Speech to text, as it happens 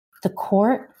The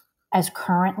court, as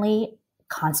currently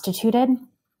constituted,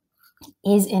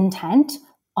 is intent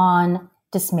on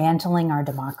dismantling our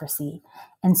democracy.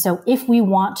 And so if we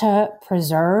want to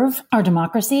preserve our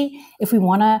democracy, if we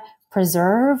want to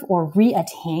preserve or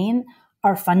reattain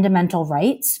our fundamental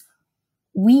rights,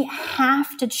 we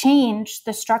have to change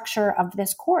the structure of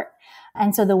this court.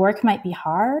 And so the work might be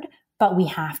hard, but we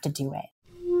have to do it.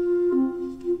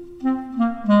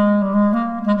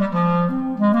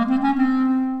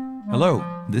 Hello,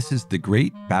 this is the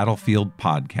Great Battlefield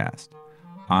Podcast.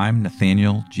 I'm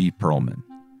Nathaniel G. Perlman.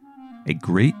 A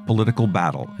great political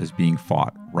battle is being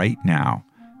fought right now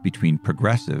between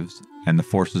progressives and the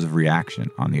forces of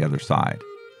reaction on the other side.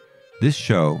 This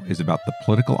show is about the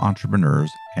political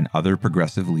entrepreneurs and other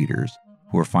progressive leaders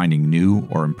who are finding new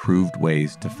or improved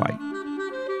ways to fight.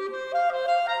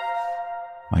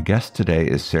 My guest today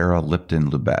is Sarah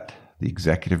Lipton-Lubet, the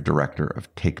executive director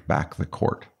of Take Back the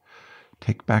Court.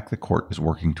 Take Back the Court is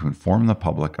working to inform the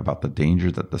public about the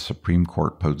danger that the Supreme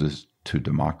Court poses to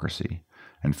democracy,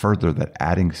 and further that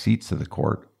adding seats to the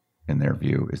court, in their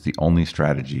view, is the only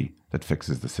strategy that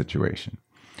fixes the situation.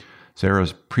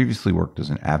 Sarah's previously worked as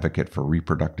an advocate for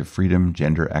reproductive freedom,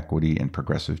 gender equity, and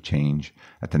progressive change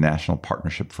at the National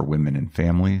Partnership for Women and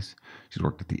Families. She's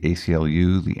worked at the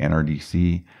ACLU, the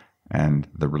NRDC, and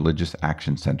the Religious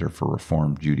Action Center for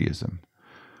Reform Judaism.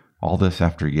 All this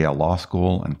after Yale Law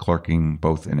School and clerking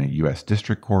both in a U.S.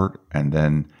 District Court and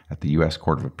then at the U.S.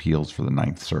 Court of Appeals for the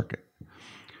Ninth Circuit.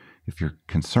 If you're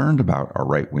concerned about our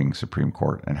right-wing Supreme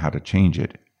Court and how to change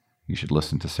it, you should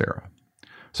listen to Sarah.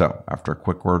 So, after a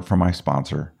quick word from my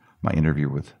sponsor, my interview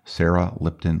with Sarah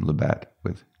Lipton-Lubet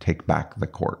with Take Back the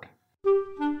Court.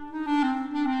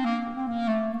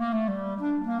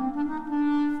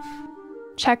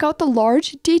 Check out the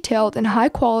large, detailed, and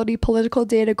high-quality political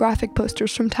data graphic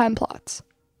posters from Time Plots.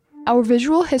 Our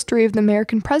visual history of the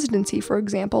American presidency, for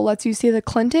example, lets you see the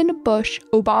Clinton, Bush,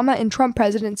 Obama, and Trump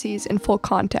presidencies in full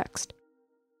context.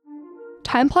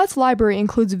 Time Plots library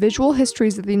includes visual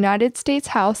histories of the United States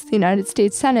House, the United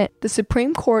States Senate, the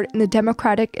Supreme Court, and the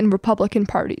Democratic and Republican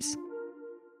parties.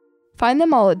 Find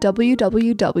them all at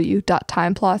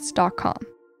www.timeplots.com.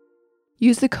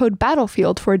 Use the code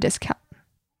BATTLEFIELD for a discount.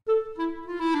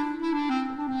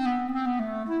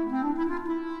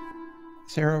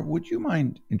 Sarah, would you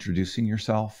mind introducing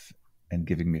yourself and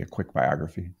giving me a quick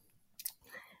biography?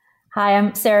 Hi,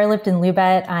 I'm Sarah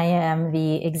Lipton-Lubet. I am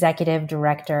the executive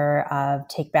director of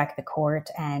Take Back the Court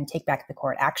and Take Back the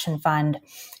Court Action Fund,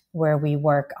 where we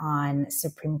work on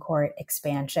Supreme Court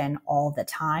expansion all the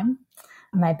time.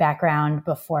 My background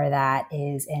before that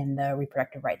is in the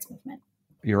reproductive rights movement.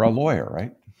 You're a lawyer,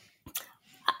 right?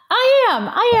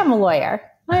 I am a lawyer.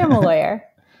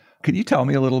 Could you tell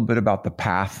me a little bit about the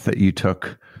path that you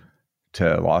took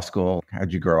to law school?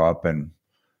 How'd you grow up and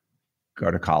go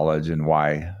to college, and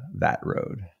why that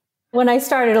road? When I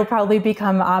started, it'll probably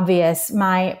become obvious.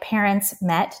 My parents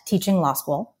met teaching law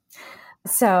school.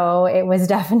 So it was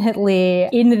definitely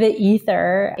in the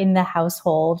ether in the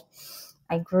household.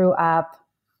 I grew up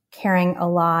caring a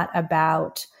lot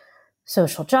about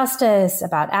social justice,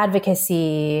 about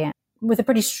advocacy, with a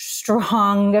pretty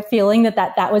strong feeling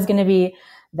that was going to be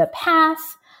the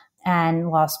path. And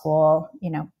law school,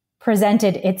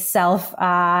 presented itself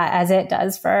as it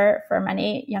does for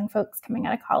many young folks coming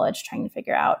out of college, trying to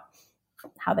figure out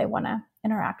how they want to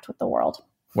interact with the world.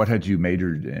 What had you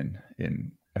majored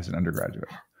in as an undergraduate?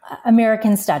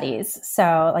 American Studies.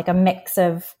 So like a mix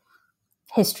of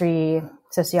history,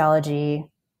 sociology,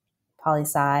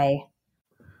 poli-sci.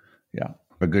 Yeah,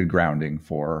 a good grounding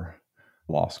for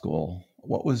law school.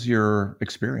 What was your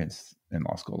experience in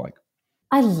law school like?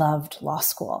 I loved law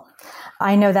school.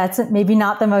 I know that's maybe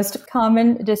not the most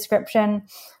common description,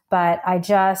 but I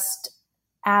just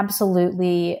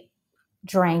absolutely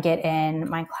drank it in.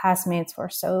 My classmates were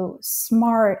so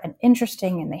smart and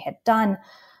interesting, and they had done,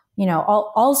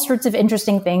 all sorts of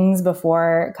interesting things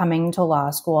before coming to law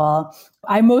school.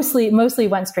 I mostly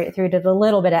went straight through, did a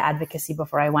little bit of advocacy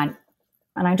before I went.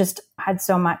 And I just had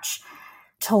so much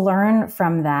to learn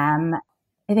from them.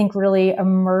 I think really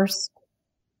immersed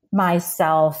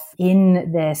myself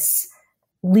in this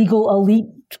legal elite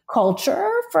culture,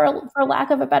 for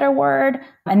lack of a better word.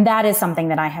 And that is something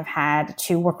that I have had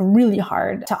to work really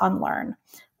hard to unlearn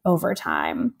over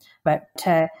time. But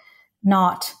to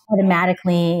not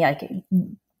automatically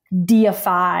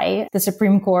deify the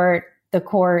Supreme Court, the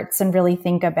courts, and really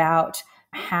think about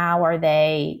how are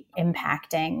they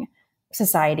impacting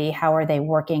society? How are they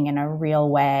working in a real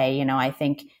way? I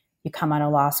think you come out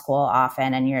of law school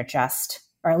often and you're just,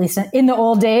 or at least in the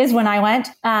old days when I went,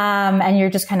 and you're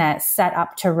just kind of set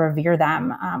up to revere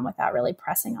them without really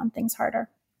pressing on things harder.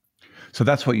 So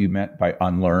that's what you meant by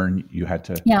unlearn. You had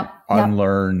to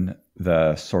unlearn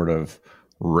the sort of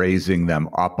raising them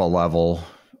up a level.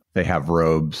 They have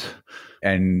robes,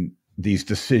 and these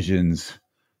decisions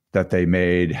that they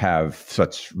made have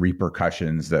such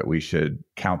repercussions that we should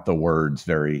count the words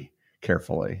very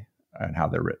carefully and how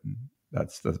they're written.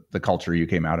 That's the culture you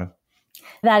came out of?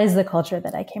 That is the culture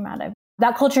that I came out of.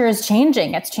 That culture is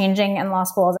changing. It's changing in law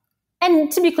schools.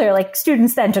 And to be clear, like,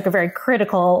 students then took a very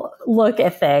critical look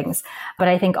at things, but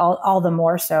I think all the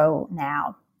more so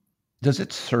now. Does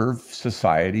it serve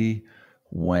society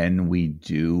when we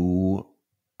do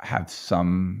have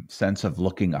some sense of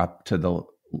looking up to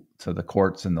the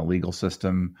courts and the legal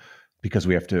system, because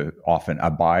we have to often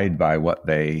abide by what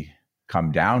they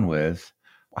come down with?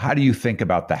 How do you think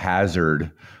about the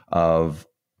hazard of,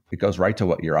 it goes right to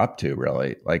what you're up to,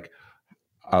 really, like,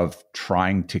 of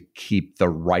trying to keep the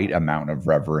right amount of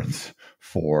reverence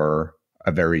for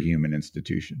a very human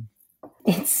institution?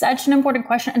 It's such an important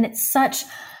question, and it's such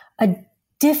a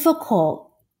difficult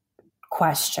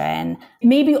question.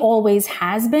 Maybe always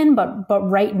has been, but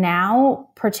right now,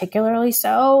 particularly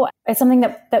so. It's something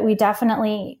that we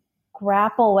definitely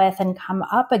grapple with and come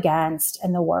up against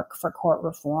in the work for court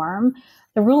reform.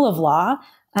 The rule of law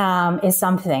is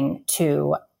something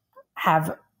to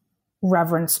have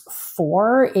reverence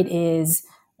for. It is,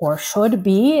 or should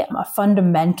be, a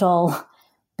fundamental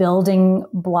building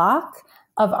block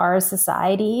of our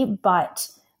society. But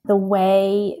the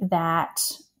way that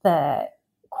the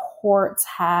courts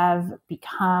have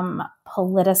become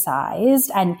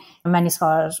politicized, and many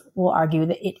scholars will argue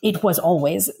that it was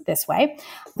always this way,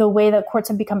 the way that courts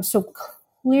have become so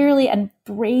clearly and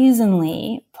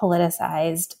brazenly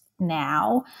politicized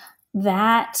now,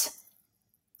 that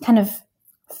kind of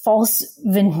false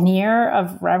veneer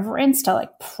of reverence to,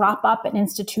 like, prop up an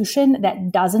institution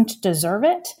that doesn't deserve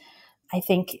it, I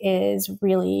think is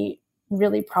really,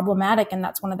 really problematic. And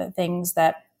that's one of the things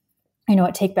that,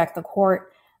 at Take Back the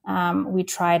Court, we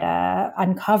try to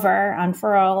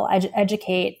unfurl,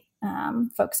 educate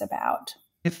folks about.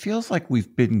 It feels like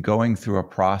we've been going through a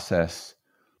process,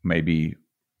 maybe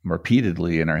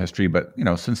repeatedly in our history, but,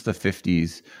 since the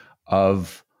 50s,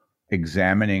 of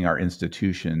examining our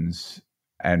institutions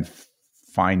and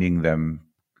finding them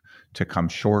to come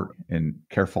short in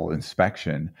careful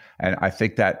inspection. And I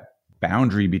think that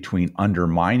boundary between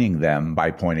undermining them by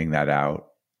pointing that out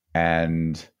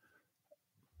and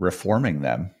reforming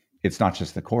them, it's not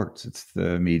just the courts, it's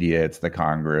the media, it's the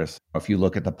Congress. If you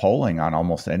look at the polling on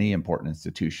almost any important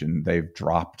institution, they've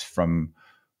dropped from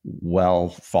well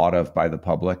thought of by the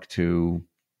public to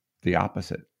the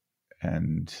opposite.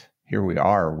 And here we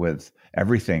are with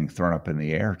everything thrown up in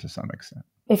the air to some extent.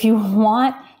 If you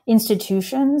want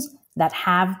institutions that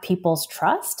have people's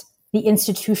trust, the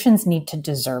institutions need to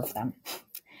deserve them,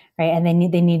 right? And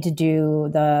they need to do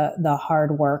the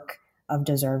hard work of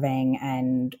deserving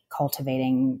and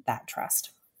cultivating that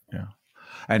trust. Yeah.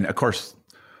 And of course,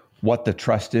 what the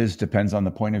trust is depends on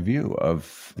the point of view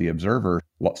of the observer.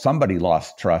 Somebody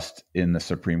lost trust in the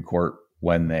Supreme Court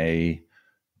when they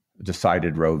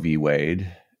decided Roe v. Wade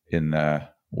in the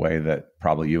way that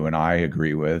probably you and I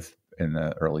agree with in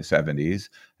the early 70s.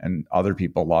 And other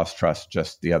people lost trust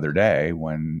just the other day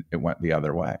when it went the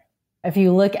other way. If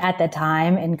you look at the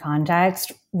time in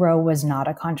context, Roe was not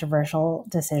a controversial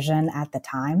decision at the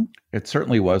time. It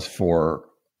certainly was for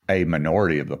a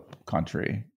minority of the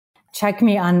country. Check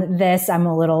me on this. I'm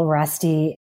a little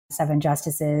rusty. 7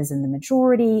 justices in the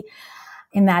majority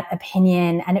in that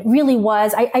opinion. And it really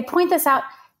was, I point this out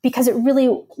because it really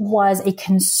was a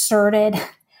concerted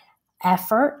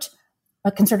effort,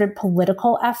 a concerted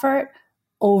political effort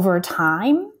over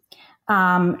time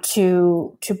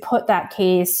to put that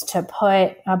case, to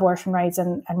put abortion rights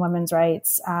and women's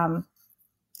rights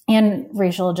and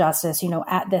racial justice,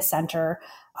 at the center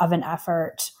of an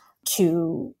effort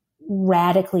to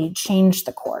radically change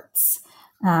the courts.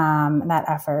 That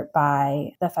effort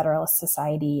by the Federalist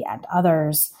Society and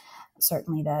others,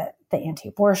 certainly the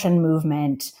anti-abortion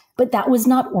movement, but that was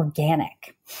not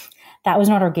organic. That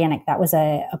was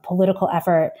a political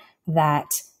effort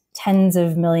that tens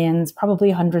of millions,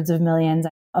 probably hundreds of millions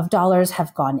of dollars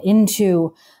have gone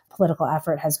into, political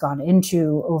effort has gone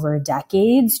into over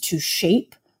decades to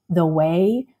shape the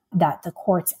way that the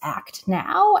courts act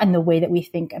now and the way that we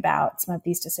think about some of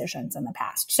these decisions in the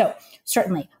past. So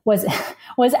certainly, was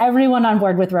everyone on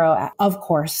board with Roe? Of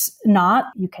course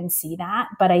not. You can see that.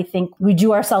 But I think we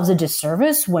do ourselves a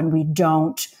disservice when we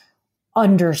don't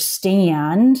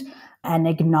understand and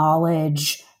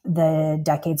acknowledge the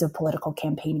decades of political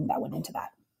campaigning that went into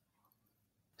that.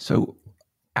 So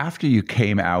after you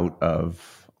came out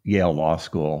of Yale Law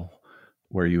School,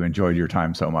 where you enjoyed your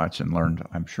time so much and learned,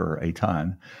 I'm sure, a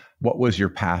ton. What was your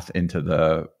path into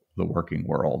the working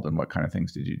world, and what kind of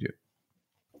things did you do?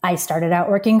 I started out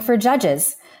working for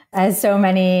judges, as so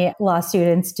many law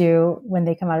students do when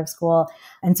they come out of school.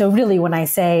 And so really, when I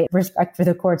say respect for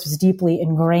the courts was deeply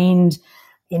ingrained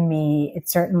in me, it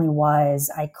certainly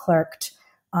was. I clerked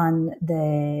on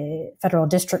the federal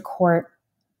district court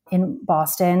in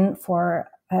Boston for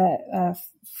a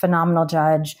phenomenal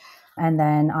judge, and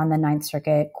then on the Ninth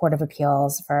Circuit Court of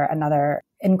Appeals for another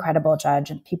incredible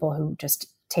judge, and people who just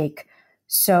take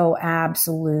so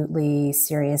absolutely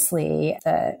seriously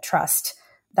the trust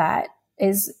that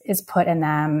is put in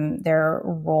them, their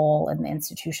role in the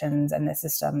institutions and the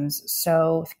systems,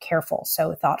 so careful,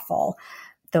 so thoughtful.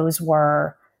 Those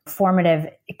were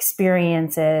formative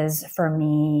experiences for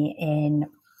me in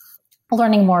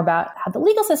learning more about how the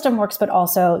legal system works, but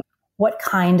also what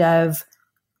kind of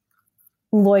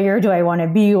lawyer do I want to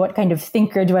be? What kind of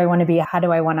thinker do I want to be? How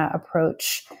do I want to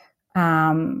approach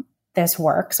this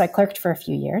work? So I clerked for a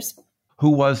few years. Who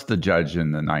was the judge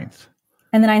in the Ninth?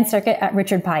 In the Ninth Circuit, at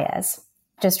Richard Paez.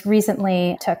 Just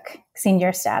recently took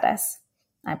senior status,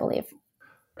 I believe.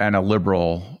 And a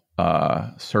liberal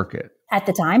circuit. At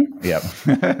the time. Yep.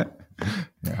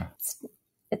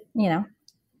 Yeah.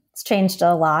 It's changed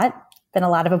a lot. Been a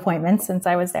lot of appointments since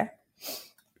I was there.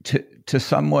 To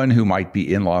someone who might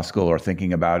be in law school or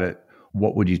thinking about it,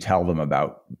 what would you tell them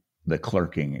about the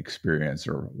clerking experience,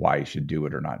 or why you should do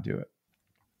it or not do it?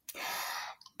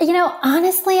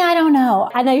 Honestly, I don't know.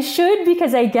 And I should,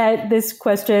 because I get this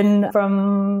question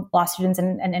from law students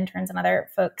and interns and other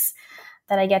folks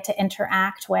that I get to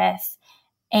interact with.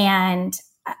 And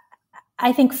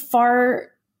I think far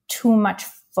too much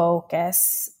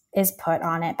focus is put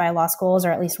on it by law schools,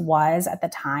 or at least was at the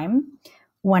time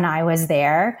when I was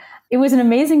there. It was an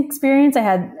amazing experience. I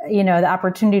had, the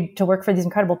opportunity to work for these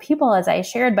incredible people, as I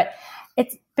shared, but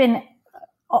it's been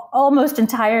almost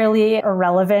entirely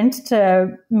irrelevant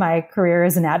to my career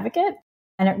as an advocate.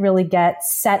 And it really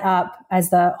gets set up as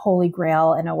the holy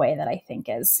grail in a way that I think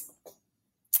is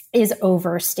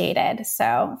overstated.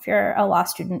 So if you're a law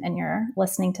student and you're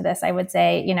listening to this, I would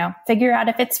say, figure out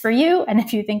if it's for you and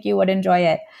if you think you would enjoy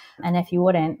it. And if you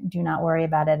wouldn't, do not worry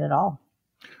about it at all.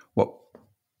 Well,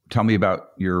 tell me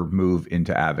about your move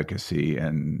into advocacy,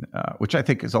 and which I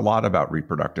think is a lot about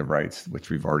reproductive rights, which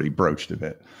we've already broached a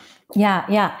bit.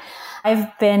 Yeah.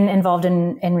 I've been involved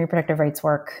in reproductive rights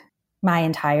work my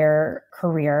entire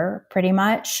career, pretty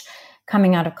much.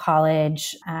 Coming out of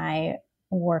college, I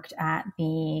worked at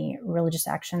the Religious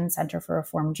Action Center for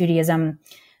Reform Judaism,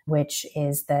 which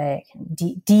is the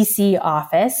DC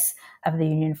office of the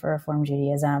Union for Reform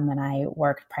Judaism. And I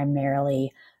worked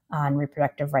primarily on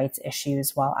reproductive rights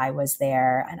issues while I was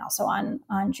there, and also on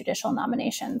judicial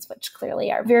nominations, which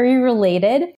clearly are very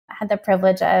related. I had the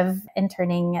privilege of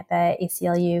interning at the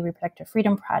ACLU Reproductive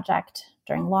Freedom Project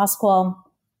during law school.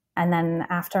 And then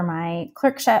after my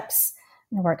clerkships,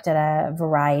 I worked at a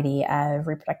variety of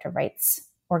reproductive rights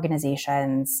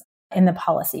organizations in the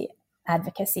policy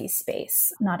advocacy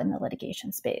space, not in the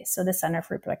litigation space. So the Center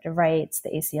for Reproductive Rights, the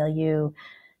ACLU,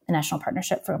 the National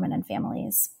Partnership for Women and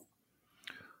Families.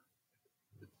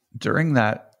 During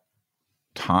that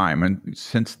time, and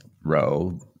since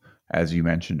Roe, as you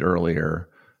mentioned earlier,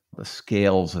 the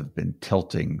scales have been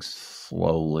tilting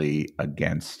slowly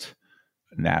against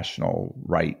national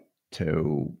right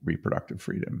to reproductive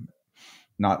freedom.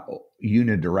 Not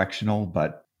unidirectional,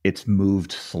 but it's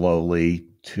moved slowly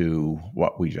to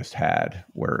what we just had,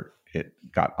 where it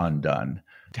got undone.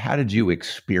 How did you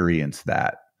experience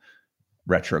that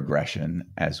retrogression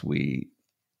as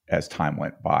time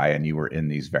went by and you were in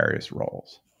these various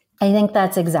roles? I think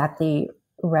that's exactly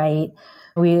right.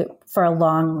 We, for a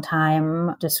long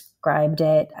time, described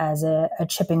it as a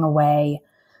chipping away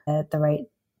at the right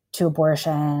to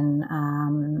abortion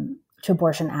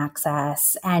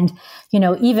access. And,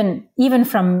 even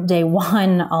from day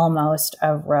one almost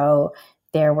of Roe,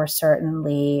 there were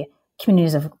certainly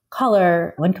communities of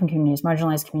color, low-income communities,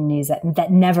 marginalized communities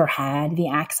that never had the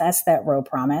access that Roe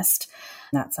promised.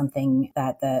 That's something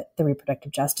that the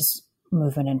reproductive justice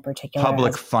movement in particular.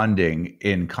 Public funding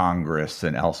in Congress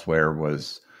and elsewhere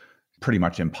was pretty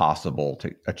much impossible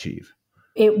to achieve.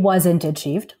 It wasn't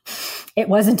achieved.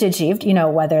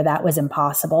 Whether that was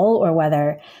impossible or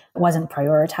whether it wasn't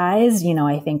prioritized.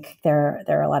 I think there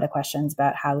are a lot of questions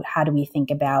about how do we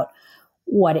think about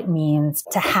what it means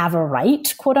to have a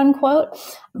right, quote unquote,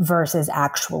 versus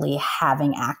actually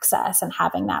having access and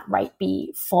having that right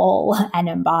be full and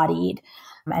embodied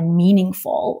and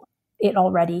meaningful. It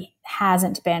already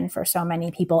hasn't been for so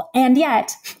many people. And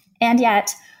yet,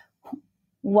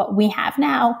 what we have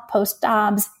now,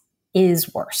 post-Dobbs,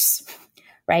 is worse,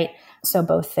 right? So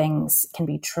both things can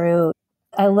be true.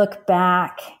 I look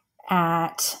back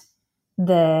at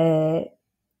the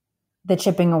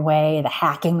chipping away, the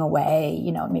hacking away,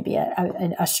 maybe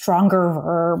a stronger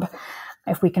verb,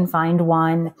 if we can find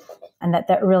one, and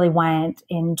that really went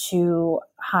into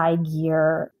high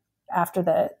gear after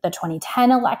the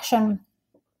 2010 election,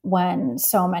 when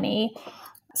so many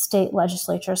state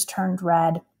legislatures turned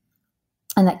red,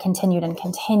 and that continued and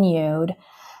continued.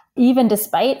 Even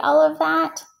despite all of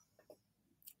that,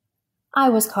 I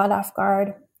was caught off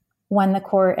guard when the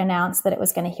court announced that it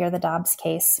was going to hear the Dobbs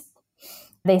case.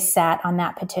 They sat on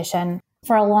that petition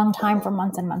for a long time, for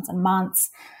months and months and months.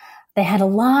 They had a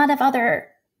lot of other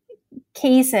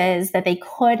cases that they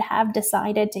could have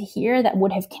decided to hear that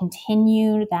would have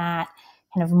continued that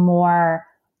kind of more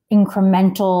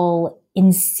incremental,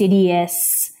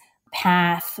 insidious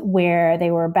path where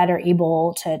they were better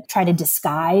able to try to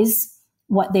disguise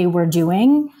what they were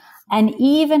doing. And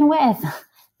even with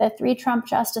the 3 Trump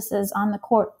justices on the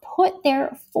court put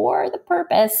there for the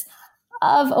purpose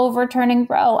of overturning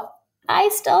Roe, I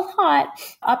still thought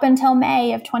up until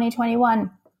May of 2021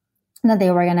 that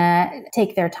they were going to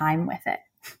take their time with it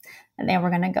and they were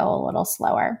going to go a little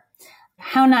slower.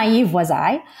 How naive was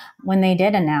I when they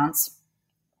did announce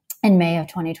in May of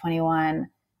 2021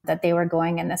 that they were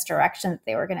going in this direction, that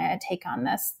they were going to take on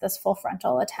this full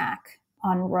frontal attack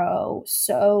on Roe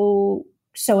so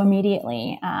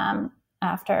immediately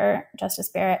after Justice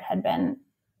Barrett had been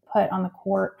put on the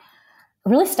court. It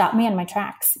really stopped me in my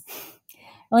tracks.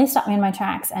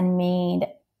 And made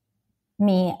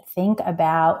me think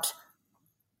about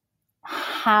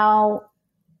how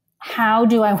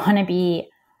do I want to be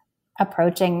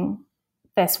approaching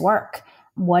this work?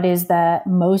 What is the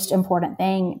most important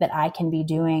thing that I can be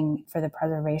doing for the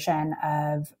preservation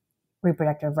of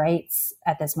reproductive rights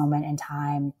at this moment in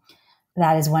time?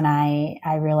 That is when I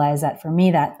realized that for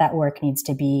me, that work needs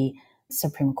to be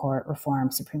Supreme Court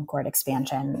reform, Supreme Court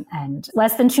expansion. And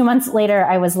less than 2 months later,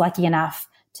 I was lucky enough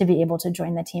to be able to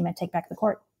join the team at Take Back the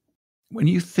Court. When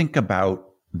you think about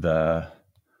the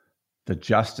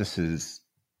justices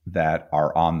that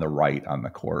are on the right on the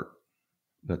court,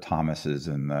 the Thomases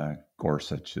and the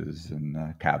Gorsuches and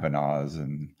the Kavanaughs,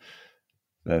 and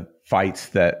the fights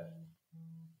that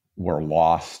were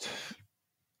lost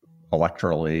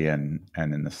electorally and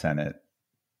in the Senate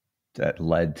that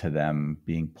led to them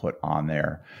being put on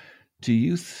there, do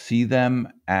you see them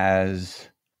as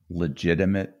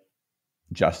legitimate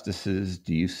justices?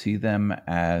 Do you see them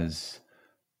as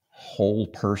whole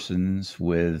persons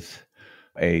with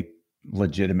a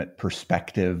legitimate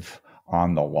perspective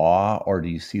on the law? Or do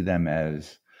you see them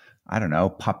as, I don't know,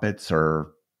 puppets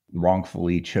or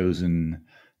wrongfully chosen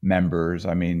members?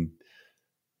 I mean,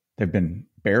 they've been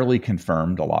barely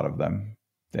confirmed, a lot of them.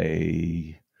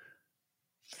 They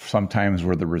sometimes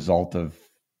were the result of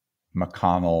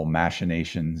McConnell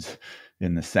machinations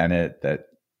in the Senate that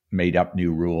made up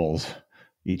new rules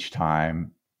each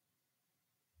time.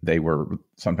 They were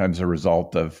sometimes a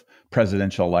result of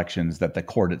presidential elections that the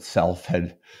court itself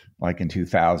had, like in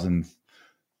 2000,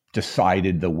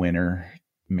 decided the winner,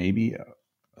 maybe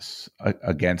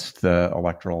against the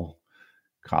Electoral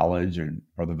College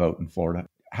or the vote in Florida.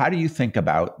 How do you think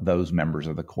about those members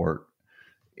of the court,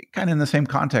 kind of in the same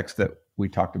context that we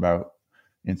talked about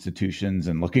institutions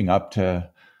and looking up to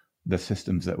the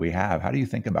systems that we have? How do you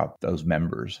think about those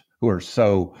members who are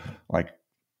so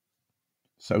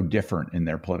different in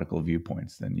their political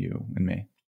viewpoints than you and me?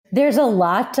 There's a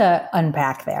lot to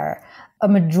unpack there. A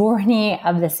majority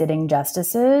of the sitting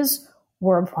justices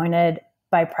were appointed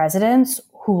by presidents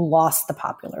who lost the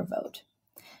popular vote.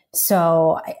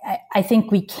 So I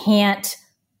think we can't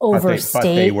overstate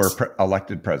but they were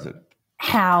elected president.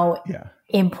 How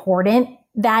important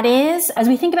that is. As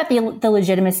we think about the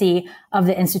legitimacy of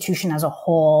the institution as a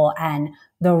whole and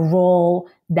the role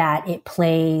that it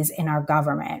plays in our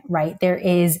government, right? There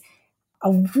is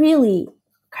a really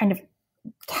kind of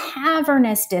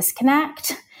cavernous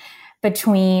disconnect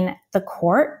between the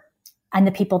court and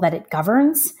the people that it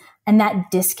governs. And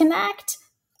that disconnect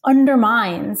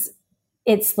undermines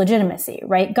its legitimacy,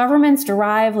 right? Governments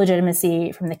derive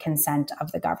legitimacy from the consent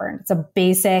of the governed. It's a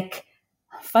basic,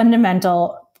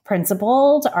 fundamental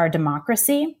principle to our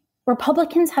democracy.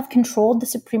 Republicans have controlled the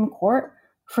Supreme Court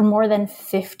for more than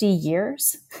 50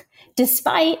 years,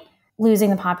 despite losing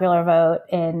the popular vote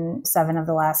in 7 of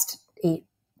the last 8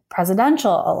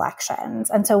 presidential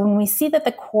elections. And so when we see that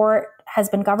the court has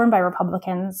been governed by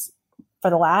Republicans for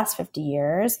the last 50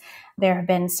 years, there have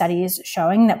been studies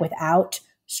showing that without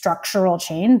structural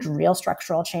change, real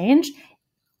structural change,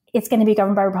 it's going to be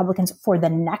governed by Republicans for the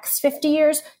next 50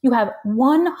 years. You have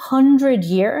 100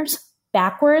 years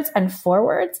backwards and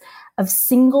forwards of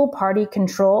single party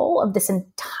control of this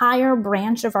entire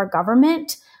branch of our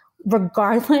government,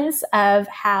 regardless of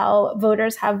how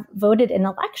voters have voted in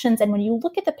elections. And when you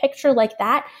look at the picture like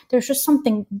that, there's just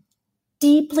something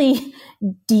deeply,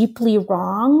 deeply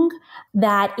wrong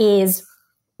that is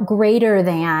greater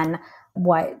than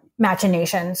what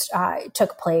machinations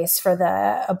took place for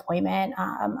the appointment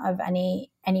of any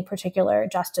particular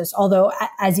justice. Although,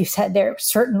 as you said, there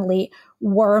certainly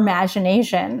were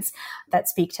machinations that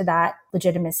speak to that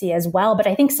legitimacy as well. But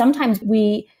I think sometimes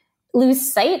we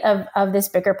lose sight of this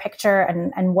bigger picture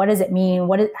and what does it mean?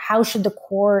 How should the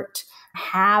court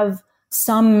have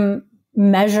some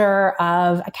measure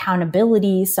of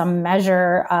accountability, some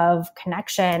measure of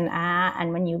connection?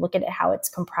 And when you look at it, how it's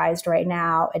comprised right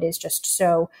now, it is just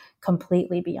so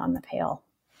completely beyond the pale.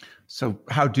 So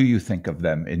how do you think of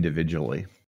them individually?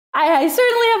 I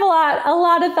certainly have a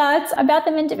lot of thoughts about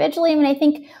them individually. I mean, I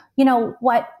think,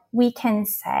 what we can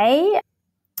say,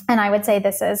 and I would say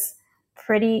this is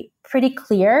pretty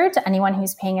clear to anyone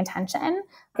who's paying attention,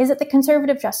 is that the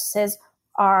conservative justices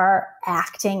are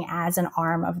acting as an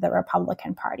arm of the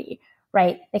Republican Party,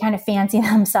 right? They kind of fancy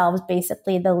themselves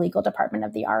basically the legal department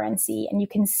of the RNC. And you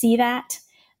can see that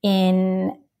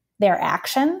in their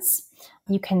actions.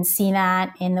 You can see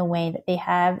that in the way that they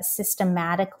have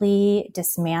systematically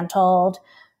dismantled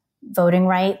voting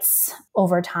rights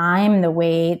over time, the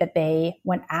way that they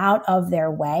went out of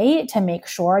their way to make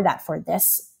sure that for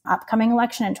this upcoming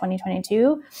election in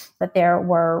 2022, that there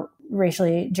were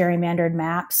racially gerrymandered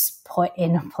maps put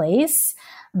in place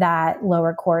that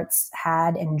lower courts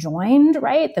had enjoined,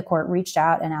 right? The court reached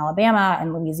out in Alabama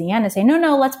and Louisiana to say,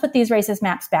 no, let's put these racist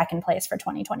maps back in place for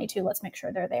 2022. Let's make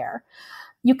sure they're there.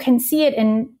 You can see it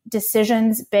in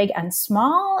decisions big and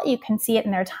small. You can see it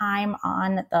in their time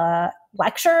on the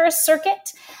lecture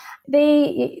circuit.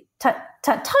 They tut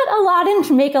a lot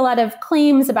and make a lot of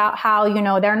claims about how,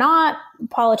 they're not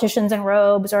politicians in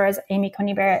robes, or as Amy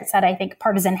Coney Barrett said, I think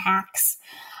partisan hacks.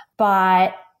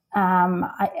 But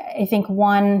I think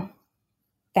one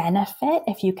benefit,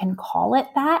 if you can call it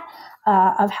that,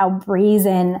 of how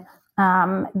brazen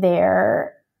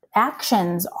their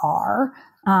actions are,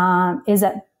 is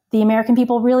that the American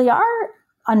people really are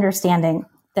understanding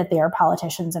that they are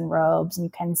politicians in robes. And you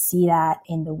can see that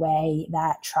in the way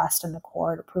that trust in the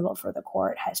court, approval for the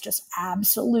court, has just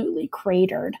absolutely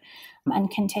cratered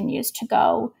and continues to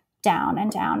go down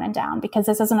and down and down, because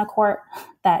this isn't a court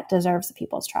that deserves the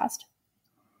people's trust.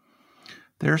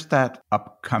 There's that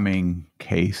upcoming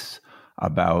case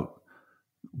about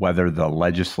whether the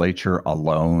legislature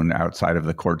alone, outside of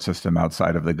the court system,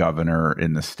 outside of the governor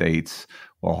in the states,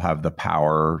 will have the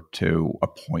power to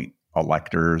appoint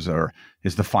electors, or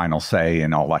is the final say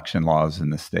in election laws in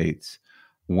the states.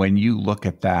 When you look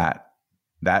at that,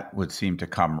 that would seem to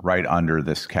come right under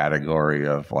this category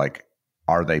of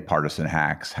are they partisan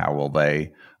hacks? How will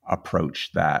they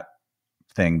approach that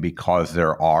thing? Because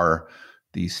there are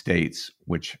these states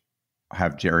which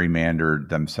have gerrymandered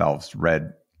themselves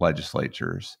red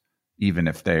legislatures, even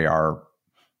if they are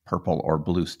purple or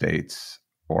blue states,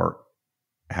 or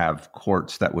have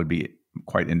courts that would be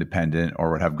quite independent,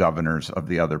 or would have governors of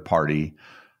the other party.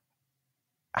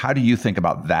 How do you think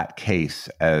about that case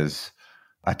as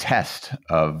a test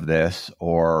of this,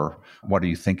 or what are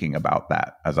you thinking about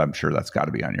that? As I'm sure that's got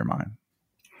to be on your mind.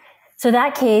 So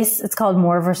that case, it's called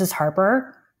Moore versus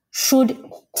Harper, should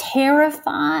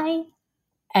terrify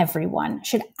everyone,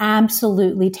 should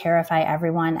absolutely terrify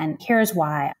everyone. And here's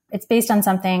why. It's based on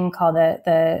something called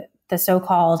the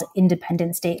so-called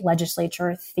independent state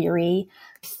legislature theory.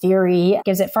 Theory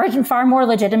gives it far more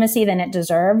legitimacy than it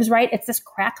deserves, right? It's this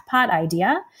crackpot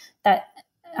idea that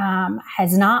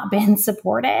has not been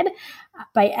supported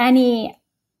by any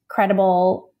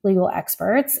credible legal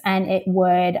experts, and it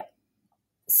would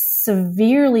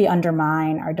severely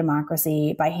undermine our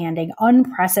democracy by handing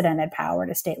unprecedented power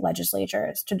to state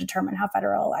legislatures to determine how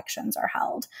federal elections are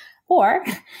held, or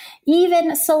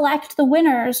even select the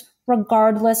winners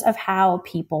regardless of how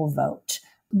people vote.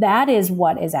 That is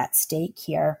what is at stake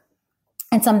here.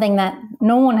 It's something that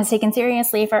no one has taken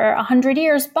seriously for 100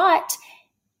 years, but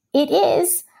it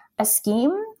is a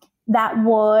scheme that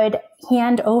would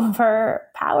hand over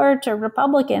power to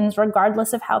Republicans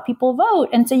regardless of how people vote.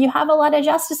 And so you have a lot of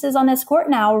justices on this court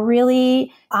now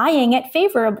really eyeing it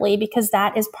favorably, because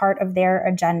that is part of their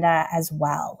agenda as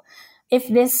well. If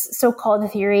this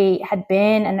so-called theory had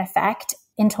been in effect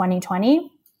in 2020,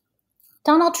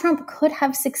 Donald Trump could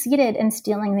have succeeded in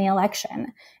stealing the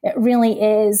election. It really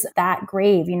is that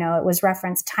grave. You know, it was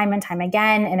referenced time and time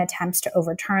again in attempts to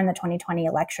overturn the 2020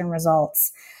 election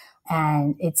results.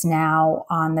 And it's now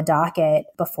on the docket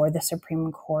before the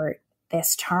Supreme Court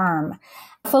this term.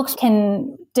 Folks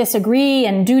can disagree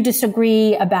and do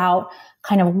disagree about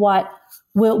kind of what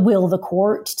will the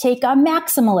court take a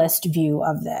maximalist view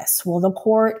of this? Will the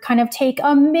court kind of take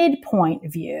a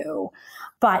midpoint view?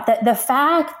 But the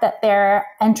fact that they're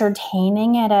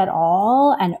entertaining it at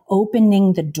all and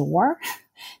opening the door,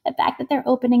 the fact that they're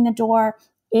opening the door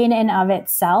in and of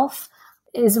itself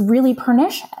is really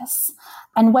pernicious.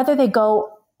 And whether they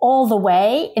go all the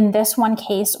way in this one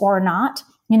case or not,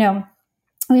 you know,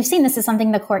 we've seen this is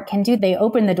something the court can do. They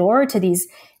open the door to these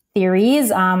theories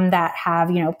that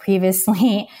have, you know,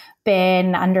 previously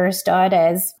been understood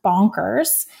as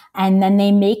bonkers, and then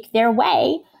they make their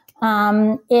way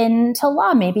into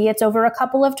law. Maybe it's over a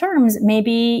couple of terms.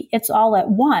 Maybe it's all at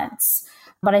once.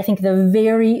 But I think the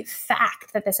very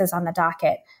fact that this is on the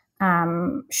docket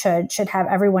should have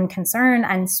everyone concerned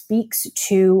and speaks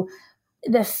to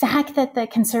the fact that the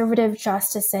conservative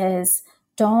justices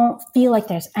don't feel like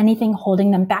there's anything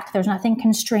holding them back. There's nothing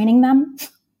constraining them.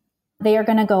 They are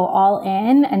going to go all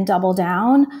in and double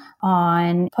down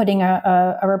on putting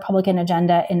a Republican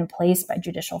agenda in place by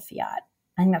judicial fiat.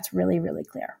 I think that's really, really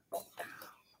clear.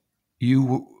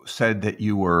 You said that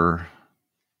you were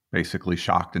basically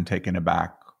shocked and taken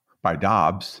aback by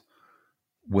Dobbs.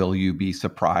 Will you be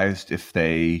surprised if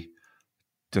they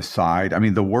decide? I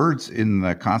mean, the words in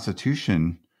the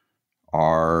Constitution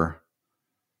are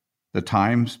the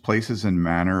times, places, and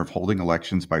manner of holding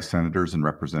elections by senators and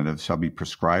representatives shall be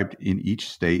prescribed in each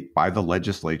state by the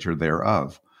legislature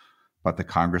thereof, but the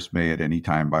Congress may at any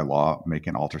time by law make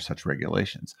and alter such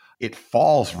regulations. It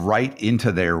falls right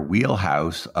into their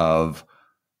wheelhouse of,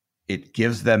 it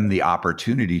gives them the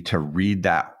opportunity to read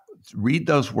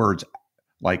those words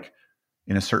like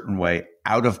in a certain way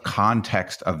out of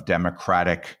context of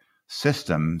democratic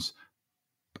systems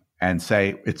and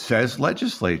say, it says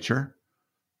legislature.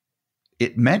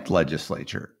 It meant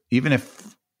legislature, even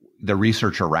if the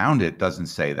research around it doesn't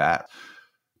say that.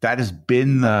 That has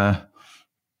been the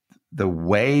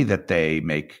way that they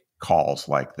make calls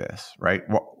like this, right?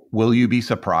 Will you be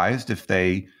surprised if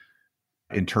they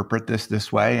interpret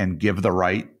this way and give the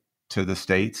right to the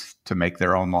states to make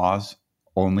their own laws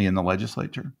only in the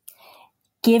legislature?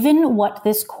 Given what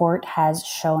this court has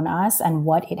shown us and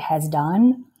what it has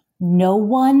done, no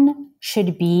one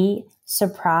should be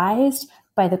surprised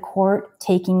by the court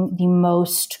taking the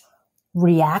most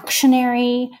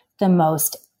reactionary, the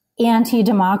most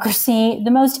anti-democracy, the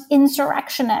most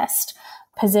insurrectionist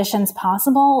positions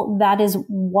possible. That is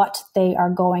what they are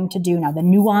going to do. Now, the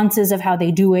nuances of how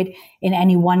they do it in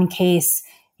any one case,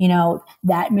 you know,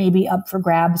 that may be up for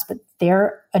grabs, but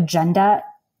their agenda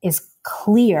is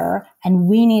clear, and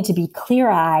we need to be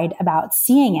clear-eyed about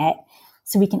seeing it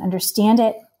so we can understand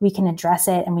it, we can address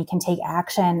it, and we can take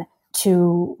action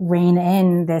to rein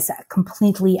in this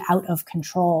completely out of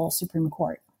control Supreme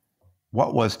Court.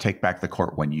 What was Take Back the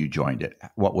Court when you joined it?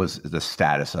 What was the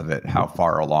status of it? How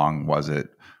far along was it?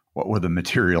 What were the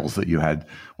materials that you had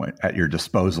at your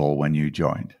disposal when you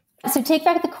joined? So Take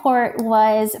Back the Court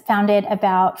was founded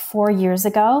about 4 years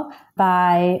ago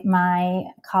by my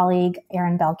colleague,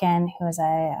 Aaron Belkin, who is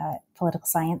a political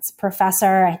science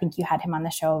professor. I think you had him on the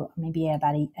show maybe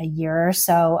about a year or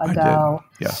so ago.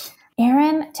 I did. Yes.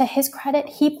 Aaron, to his credit,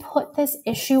 he put this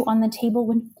issue on the table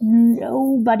when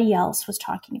nobody else was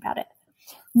talking about it.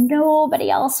 Nobody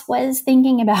else was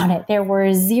thinking about it. There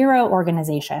were 0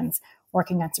 organizations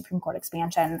working on Supreme Court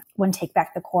expansion when Take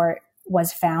Back the Court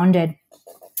was founded.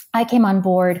 I came on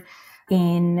board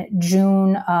in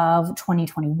June of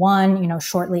 2021,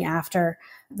 shortly after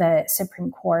the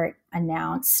Supreme Court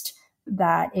announced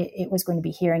that it was going to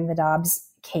be hearing the Dobbs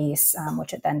case,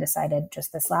 which it then decided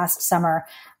just this last summer.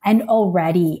 And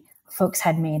already folks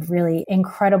had made really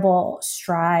incredible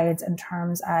strides in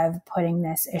terms of putting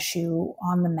this issue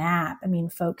on the map. I mean,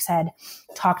 folks had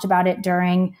talked about it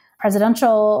during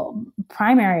presidential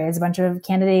primaries. A bunch of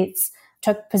candidates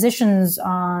took positions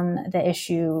on the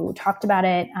issue, talked about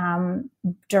it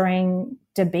during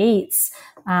debates.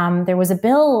 There was a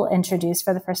bill introduced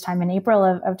for the first time in April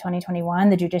of 2021,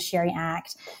 the Judiciary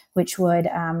Act, which would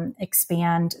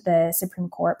expand the Supreme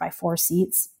Court by 4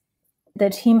 seats. The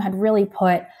team had really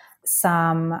put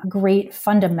some great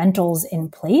fundamentals in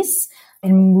place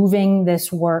in moving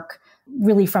this work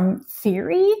really from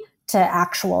theory to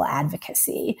actual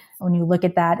advocacy. When you look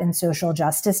at that in social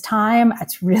justice time,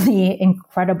 it's really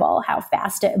incredible how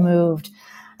fast it moved.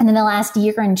 And in the last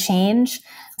year and change,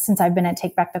 since I've been at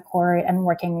Take Back the Court and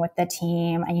working with the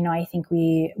team, I think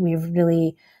we've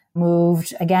really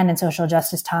moved, again, in social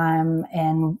justice time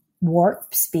in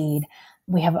warp speed.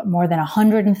 We have more than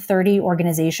 130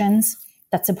 organizations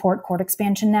that support court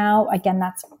expansion now. Again,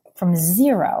 that's from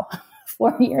zero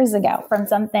 4 years ago, from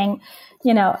something,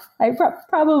 I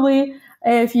probably,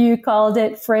 if you called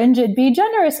it fringe, it'd be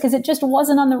generous because it just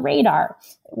wasn't on the radar.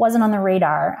 It wasn't on the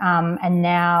radar. And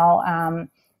now,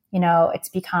 it's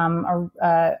become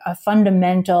a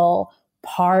fundamental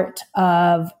part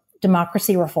of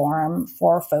democracy reform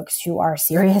for folks who are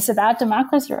serious about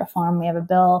democracy reform. We have a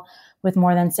bill with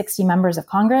more than 60 members of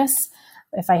Congress.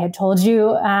 If I had told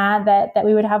you that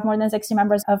we would have more than 60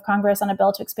 members of Congress on a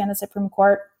bill to expand the Supreme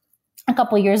Court a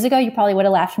couple of years ago, you probably would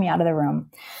have laughed me out of the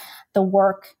room. The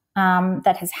work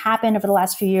that has happened over the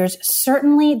last few years,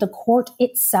 certainly the court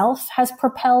itself has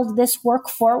propelled this work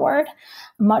forward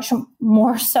much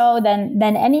more so than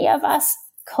any of us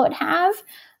could have,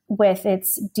 with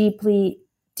its deeply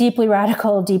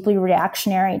radical, deeply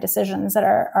reactionary decisions that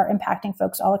are impacting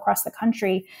folks all across the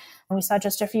country. And we saw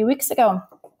just a few weeks ago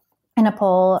in a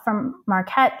poll from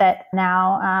Marquette that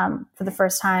now, for the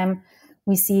first time,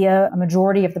 we see a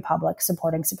majority of the public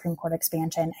supporting Supreme Court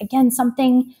expansion. Again,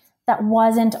 something that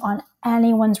wasn't on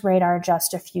anyone's radar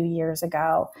just a few years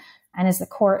ago. And as the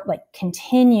court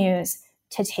continues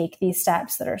to take these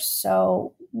steps that are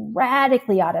so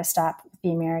radically out of step with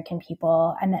the American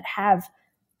people and that have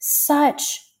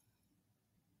such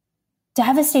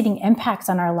devastating impacts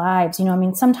on our lives.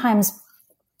 Sometimes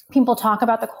people talk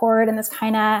about the court in this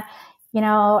kind of,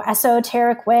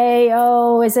 esoteric way.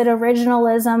 Oh, is it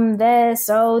originalism? This,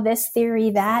 this theory,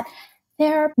 that.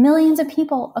 There are millions of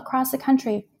people across the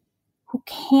country who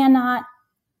cannot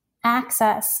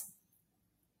access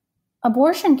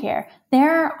abortion care.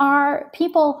 There are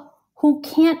people who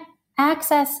can't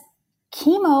access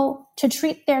chemo to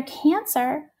treat their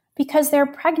cancer because they're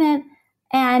pregnant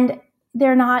and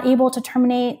they're not able to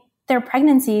terminate their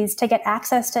pregnancies to get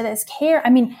access to this care.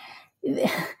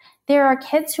 There are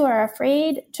kids who are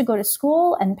afraid to go to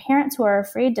school and parents who are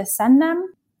afraid to send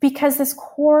them because this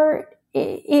court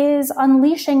is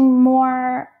unleashing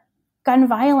more gun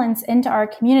violence into our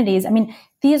communities.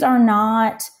 These are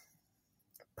not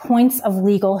points of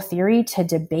legal theory to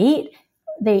debate.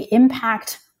 They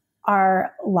impact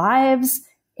our lives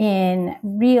in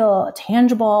real,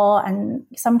 tangible, and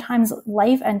sometimes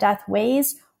life and death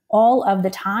ways all of the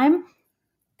time.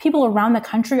 People around the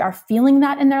country are feeling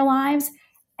that in their lives,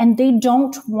 and they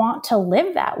don't want to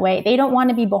live that way. They don't want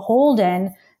to be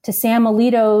beholden to Sam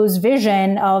Alito's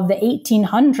vision of the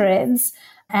 1800s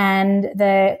and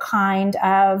the kind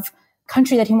of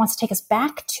country that he wants to take us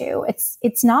back to.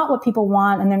 It's not what people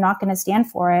want, and they're not going to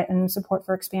stand for it. And support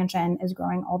for expansion is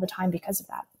growing all the time because of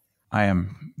that. I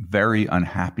am very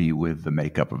unhappy with the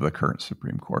makeup of the current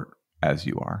Supreme Court, as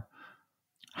you are.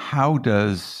 How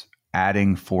does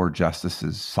adding 4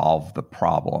 justices solve the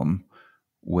problem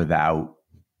without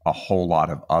a whole lot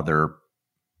of other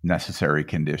necessary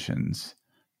conditions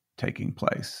taking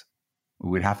place?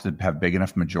 We'd have to have big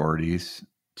enough majorities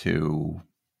to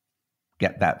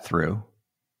get that through.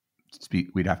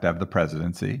 We'd have to have the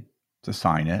presidency to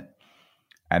sign it.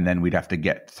 And then we'd have to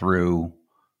get through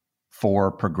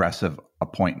 4 progressive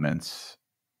appointments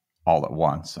all at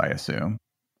once, I assume.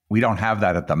 We don't have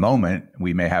that at the moment.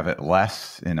 We may have it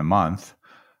less in a month.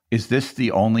 Is this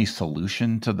the only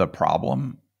solution to the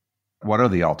problem? What are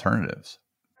the alternatives?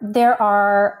 There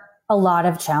are a lot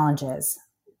of challenges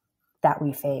that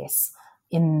we face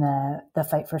in the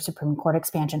fight for Supreme Court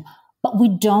expansion, but we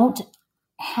don't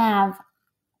have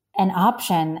an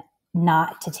option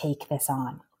not to take this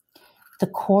on. The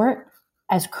court,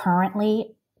 as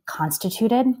currently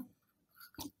constituted,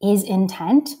 is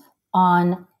intent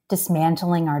on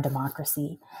dismantling our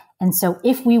democracy. And so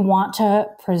if we want to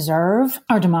preserve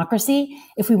our democracy,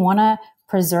 if we want to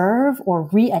preserve or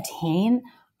reattain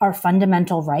our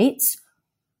fundamental rights,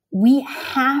 we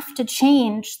have to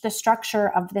change the structure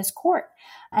of this court.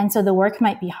 And so the work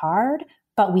might be hard,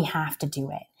 but we have to do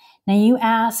it. Now, you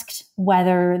asked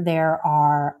whether there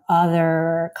are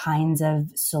other kinds of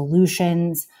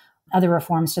solutions, other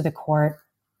reforms to the court.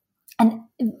 And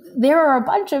there are a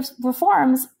bunch of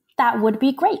reforms that would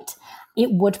be great.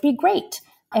 It would be great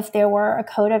if there were a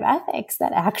code of ethics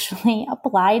that actually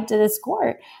applied to this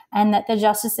court and that the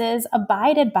justices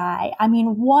abided by.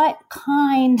 What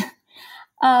kind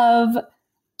of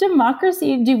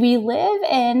democracy do we live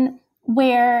in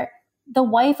where the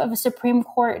wife of a Supreme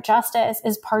Court justice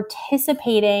is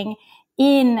participating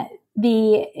in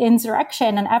the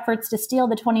insurrection and efforts to steal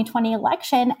the 2020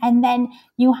 election, and then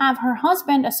you have her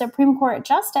husband, a Supreme Court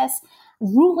justice,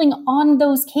 ruling on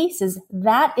those cases.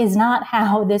 That is not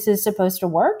how this is supposed to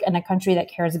work in a country that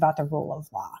cares about the rule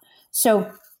of law. So,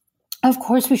 of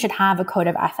course, we should have a code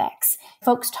of ethics.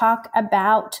 Folks talk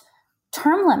about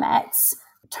term limits.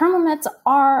 Term limits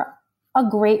are a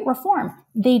great reform.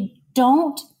 They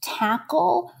don't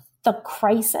tackle the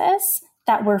crisis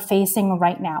that we're facing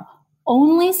right now.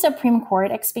 Only Supreme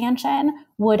Court expansion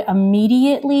would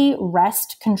immediately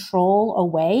wrest control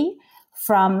away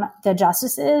from the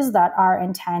justices that are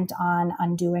intent on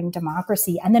undoing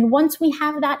democracy. And then once we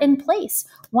have that in place,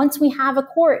 once we have a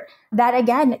court that,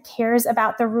 again, cares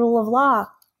about the rule of law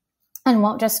and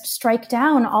won't just strike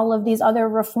down all of these other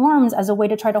reforms as a way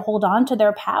to try to hold on to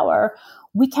their power,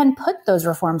 we can put those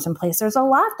reforms in place. There's a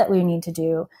lot that we need to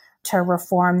do to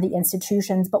reform the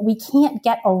institutions, but we can't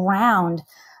get around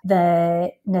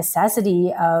the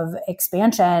necessity of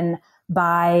expansion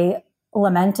by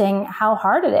lamenting how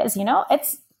hard it is.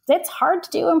 It's hard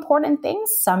to do important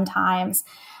things sometimes.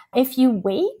 If you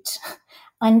wait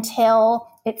until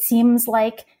it seems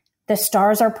like the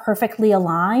stars are perfectly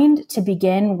aligned to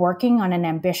begin working on an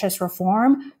ambitious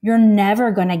reform, you're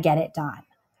never going to get it done,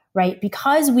 right?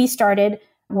 Because we started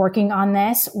working on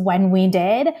this when we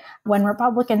did, when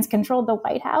Republicans controlled the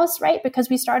White House, right? Because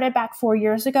we started back 4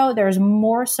 years ago, there's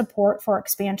more support for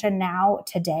expansion now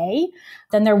today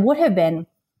than there would have been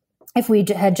if we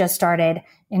had just started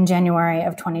in January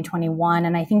of 2021.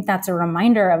 And I think that's a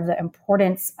reminder of the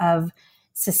importance of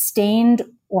sustained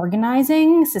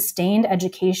organizing, sustained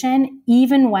education,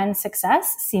 even when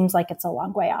success seems like it's a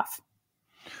long way off.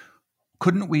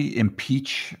 Couldn't we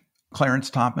impeach Clarence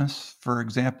Thomas, for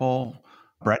example,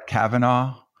 Brett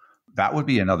Kavanaugh? That would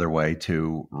be another way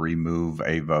to remove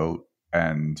a vote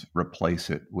and replace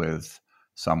it with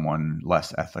someone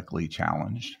less ethically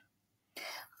challenged.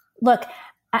 Look,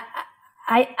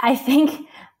 I think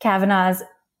Kavanaugh's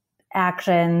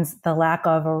actions, the lack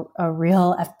of a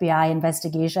real FBI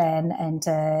investigation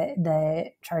into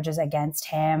the charges against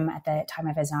him at the time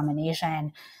of his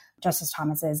nomination, Justice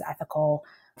Thomas's ethical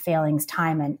failings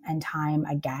time and time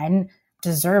again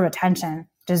deserve attention,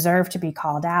 deserve to be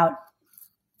called out.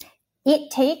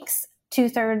 It takes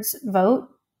 2/3 vote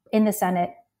in the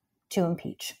Senate to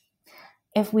impeach.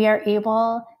 If we are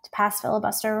able to pass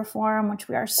filibuster reform, which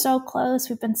we are so close,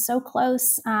 we've been so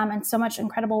close, and so much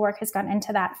incredible work has gone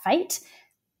into that fight,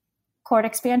 court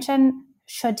expansion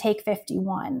should take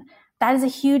 51. That is a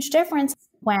huge difference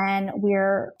when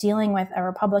we're dealing with a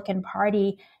Republican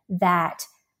Party that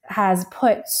has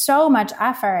put so much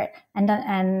effort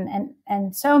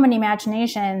and so many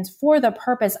machinations for the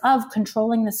purpose of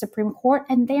controlling the Supreme Court,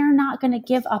 and they're not going to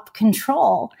give up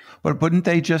control. But wouldn't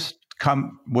they,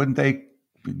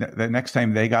 the next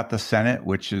time they got the Senate,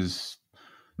 which is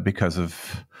because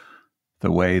of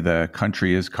the way the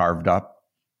country is carved up,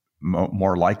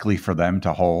 more likely for them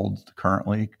to hold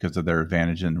currently because of their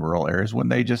advantage in rural areas,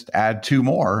 wouldn't they just add 2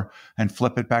 more and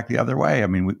flip it back the other way? I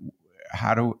mean,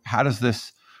 how does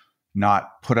this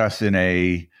not put us in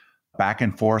a back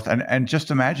and forth? And just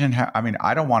imagine how, I mean,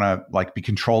 I don't want to be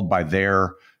controlled by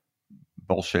their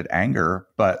bullshit anger,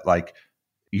 but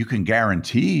you can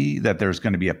guarantee that there's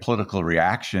going to be a political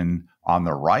reaction on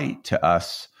the right to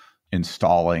us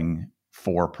installing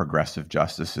 4 progressive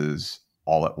justices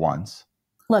all at once.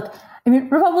 Look, I mean,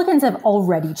 Republicans have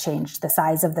already changed the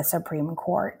size of the Supreme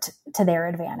Court to their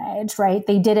advantage, right?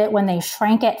 They did it when they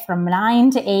shrank it from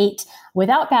 9 to 8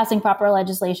 without passing proper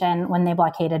legislation when they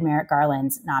blockaded Merrick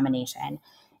Garland's nomination.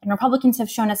 And Republicans have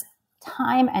shown us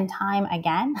time and time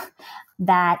again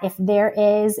that if there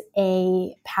is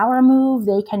a power move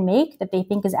they can make that they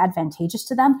think is advantageous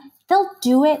to them, they'll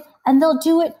do it, and they'll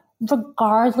do it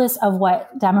regardless of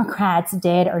what Democrats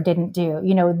did or didn't do.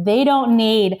 They don't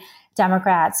need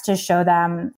Democrats to show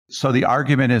them. So the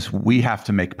argument is we have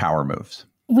to make power moves.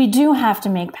 We do have to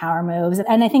make power moves.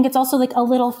 And I think it's also a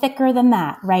little thicker than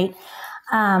that, right?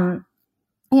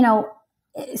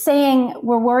 Saying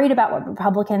we're worried about what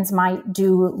Republicans might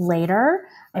do later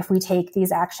if we take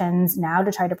these actions now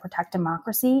to try to protect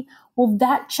democracy. Well,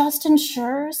 that just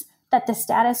ensures that the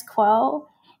status quo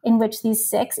in which these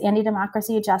 6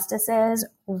 anti-democracy justices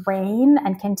reign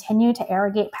and continue to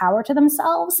arrogate power to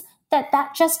themselves,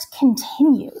 that just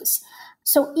continues.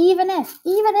 So even if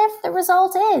the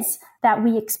result is that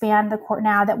we expand the court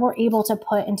now, that we're able to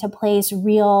put into place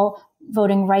real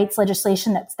voting rights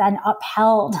legislation that's then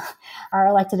upheld, our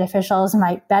elected officials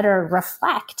might better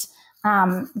reflect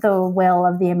the will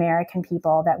of the American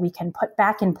people, that we can put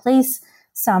back in place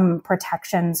some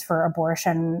protections for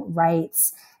abortion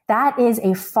rights. That is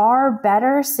a far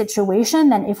better situation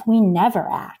than if we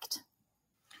never act.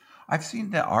 I've seen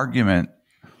the argument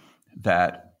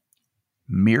that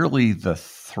merely the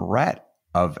threat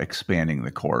of expanding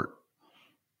the court.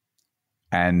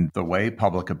 And the way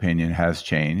public opinion has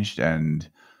changed and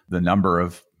the number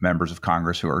of members of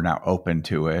Congress who are now open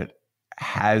to it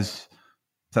has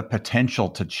the potential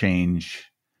to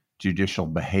change judicial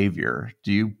behavior.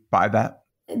 Do you buy that?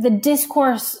 The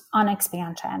discourse on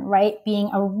expansion, right, being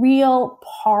a real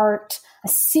part, a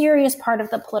serious part of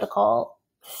the political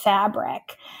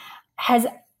fabric, has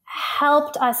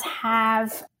helped us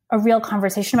have a real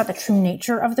conversation about the true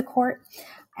nature of the court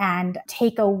and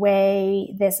take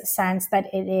away this sense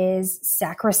that it is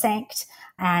sacrosanct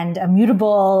and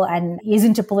immutable and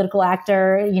isn't a political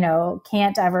actor,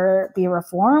 can't ever be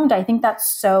reformed. I think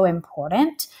that's so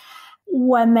important.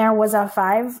 When there was a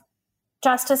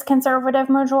 5-justice conservative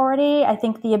majority, I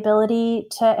think the ability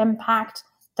to impact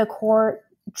the court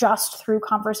just through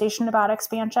conversation about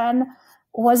expansion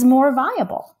was more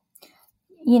viable.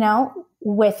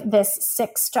 With this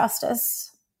 6-justice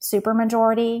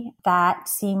supermajority that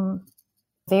seem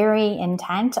very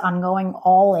intent on going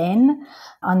all in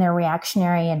on their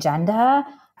reactionary agenda,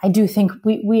 I do think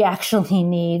we actually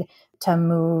need to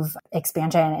move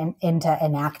expansion into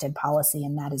enacted policy,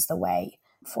 and that is the way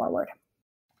forward.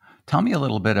 Tell me a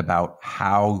little bit about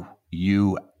how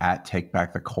you at Take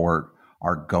Back the Court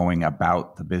are going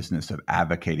about the business of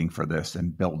advocating for this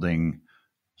and building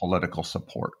political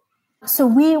support. So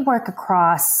we work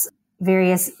across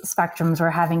various spectrums. We're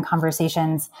having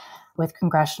conversations with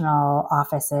congressional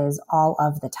offices all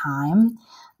of the time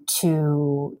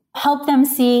to help them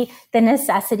see the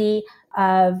necessity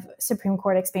of Supreme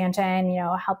Court expansion,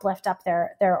 help lift up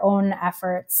their own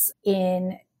efforts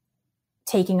in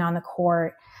taking on the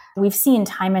court. We've seen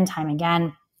time and time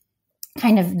again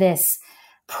kind of this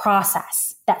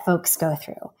process that folks go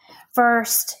through.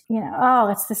 First,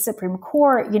 it's the Supreme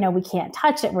Court, we can't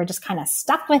touch it. We're just kind of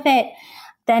stuck with it.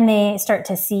 Then they start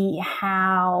to see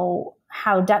how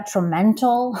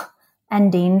detrimental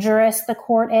and dangerous the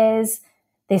court is.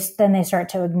 Then they start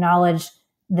to acknowledge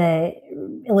the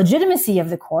illegitimacy of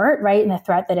the court, right, and the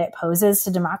threat that it poses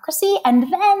to democracy.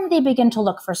 And then they begin to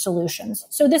look for solutions.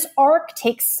 So this arc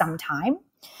takes some time.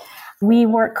 We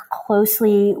work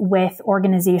closely with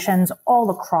organizations all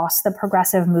across the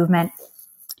progressive movement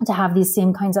to have these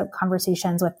same kinds of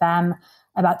conversations with them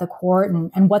about the court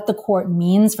and what the court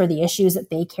means for the issues that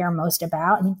they care most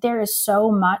about. I mean, there is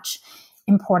so much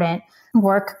important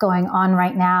work going on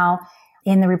right now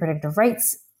in the reproductive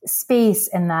rights space,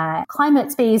 in the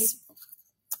climate space,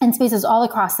 and spaces all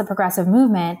across the progressive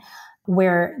movement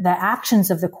where the actions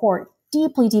of the court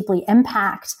deeply, deeply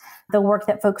impact the work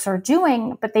that folks are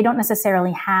doing, but they don't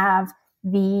necessarily have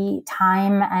the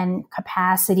time and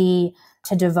capacity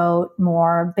to devote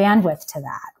more bandwidth to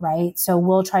that, right? So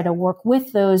we'll try to work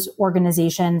with those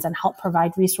organizations and help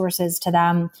provide resources to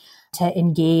them to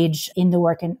engage in the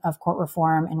work of court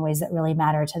reform in ways that really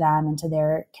matter to them and to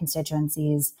their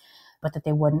constituencies, but that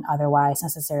they wouldn't otherwise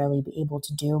necessarily be able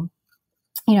to do.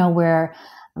 Where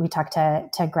we talk to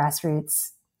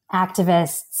grassroots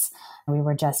activists. We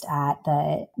were just at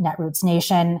the Netroots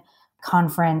Nation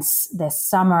conference this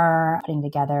summer, putting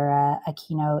together a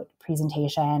keynote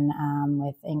presentation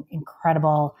with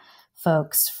incredible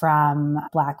folks from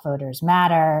Black Voters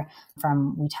Matter,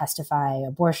 from We Testify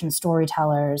abortion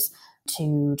storytellers,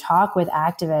 to talk with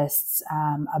activists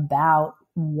about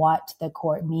what the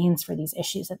court means for these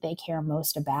issues that they care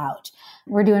most about.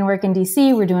 We're doing work in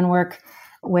DC, we're doing work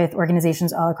with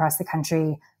organizations all across the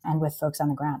country and with folks on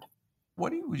the ground.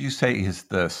 What would you say is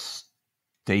the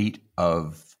state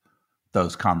of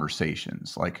those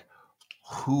conversations? Like,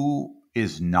 who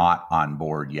is not on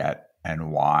board yet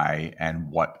and why,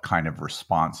 and what kind of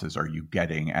responses are you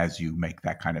getting as you make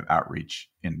that kind of outreach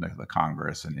in the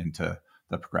Congress and into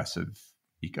the progressive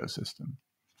ecosystem?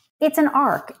 It's an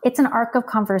arc. It's an arc of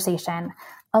conversation.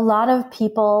 A lot of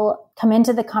people come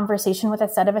into the conversation with a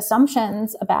set of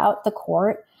assumptions about the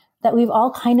court that we've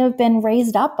all kind of been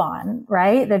raised up on,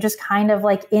 right? They're just kind of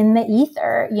like in the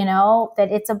ether,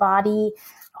 that it's a body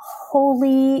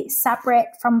wholly separate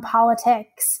from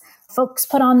politics. Folks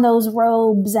put on those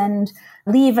robes and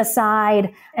leave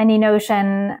aside any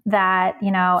notion that,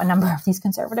 a number of these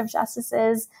conservative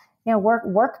justices,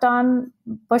 worked on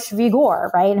Bush v. Gore,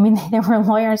 right? I mean, they were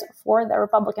lawyers for the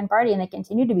Republican Party and they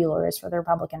continue to be lawyers for the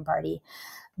Republican Party.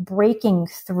 Breaking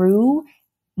through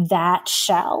that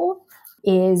shell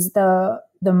is the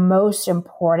most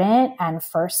important and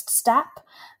first step.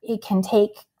 It can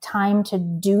take time to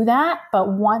do that,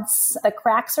 but once the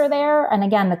cracks are there, and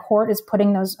again, the court is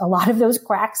putting a lot of those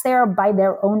cracks there by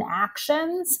their own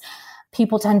actions,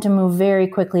 people tend to move very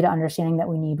quickly to understanding that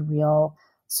we need real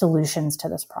solutions to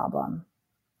this problem.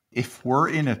 If we're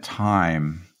in a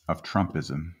time of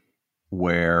Trumpism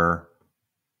where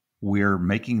we're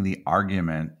making the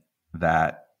argument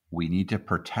that we need to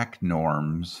protect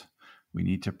norms, we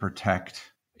need to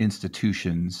protect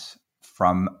institutions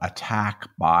from attack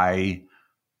by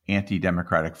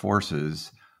anti-democratic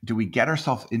forces. Do we get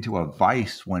ourselves into a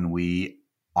vice when we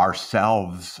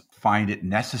ourselves find it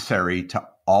necessary to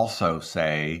also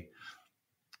say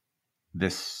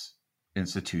this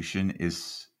institution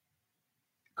is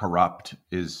corrupt,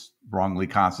 is wrongly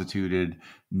constituted,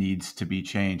 needs to be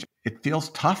changed? It feels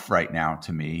tough right now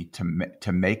to me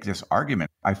to make this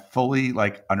argument. I fully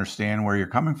understand where you're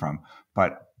coming from,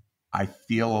 but I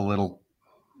feel a little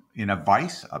in a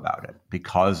vice about it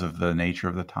because of the nature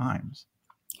of the times.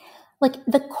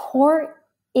 The court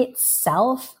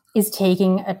itself is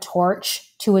taking a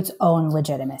torch to its own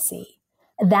legitimacy.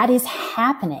 That is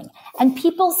happening. And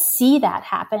people see that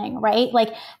happening, right?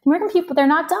 The American people, they're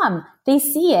not dumb. They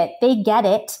see it. They get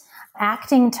it.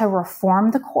 Acting to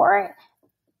reform the court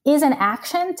is an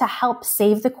action to help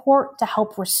save the court, to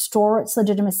help restore its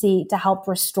legitimacy, to help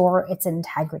restore its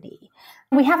integrity.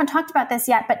 We haven't talked about this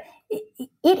yet, but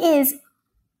it is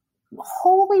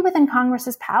wholly within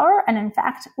Congress's power, and in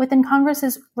fact, within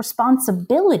Congress's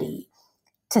responsibility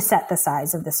to set the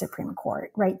size of the Supreme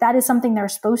Court, right? That is something they're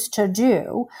supposed to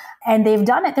do. And they've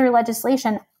done it through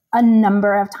legislation a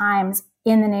number of times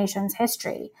in the nation's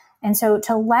history. And so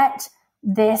to let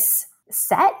this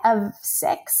set of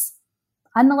 6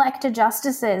 unelected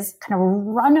justices kind of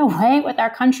run away with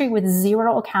our country with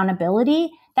zero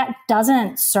accountability, that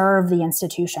doesn't serve the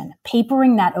institution.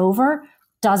 Papering that over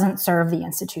doesn't serve the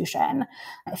institution.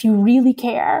 If you really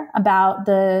care about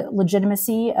the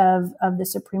legitimacy of the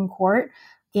Supreme Court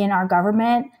in our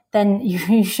government, then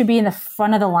you should be in the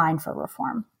front of the line for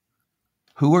reform.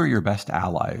 Who are your best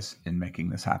allies in making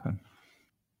this happen?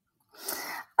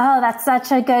 Oh, that's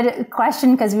such a good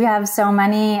question, because we have so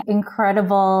many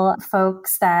incredible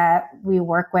folks that we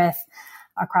work with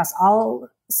across all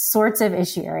sorts of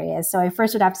issue areas. So I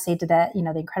first would have to say to the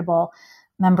incredible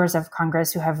members of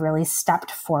Congress who have really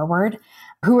stepped forward,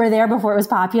 who were there before it was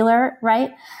popular,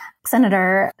 right?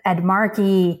 Senator Ed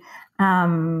Markey,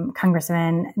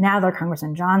 Congressman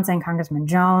Johnson, Congressman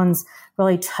Jones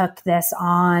really took this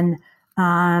on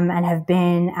and have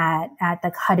been at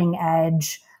the cutting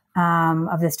edge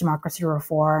of this democracy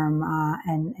reform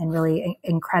in really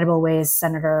incredible ways.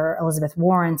 Senator Elizabeth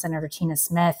Warren, Senator Tina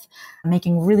Smith,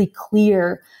 making really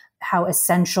clear how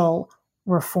essential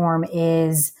reform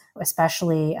is,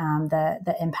 especially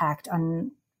the impact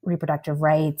on reproductive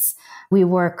rights. We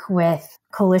work with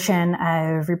coalition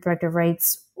of reproductive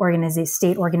rights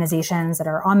state organizations that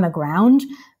are on the ground,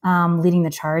 leading the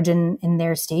charge in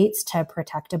their states to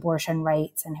protect abortion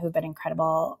rights, and who have been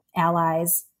incredible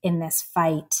allies in this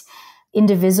fight.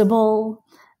 Indivisible,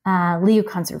 League of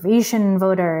Conservation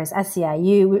Voters,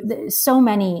 SEIU, so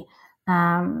many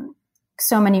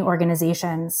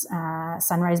organizations,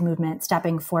 Sunrise Movement,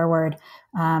 stepping forward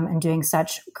and doing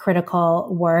such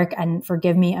critical work. And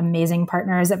forgive me, amazing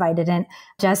partners, if I didn't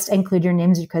just include your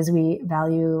names, because we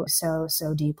value so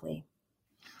deeply.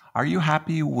 Are you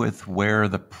happy with where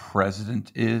the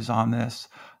president is on this?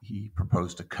 He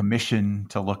proposed a commission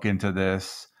to look into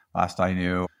this, last I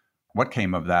knew. What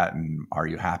came of that? And are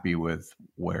you happy with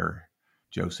where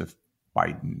Joseph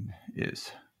Biden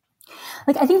is?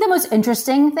 I think the most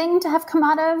interesting thing to have come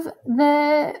out of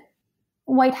the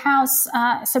White House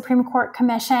Supreme Court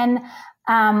Commission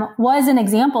was an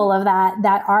example of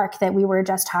that arc that we were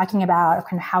just talking about, of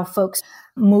kind of how folks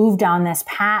moved down this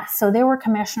path. So there were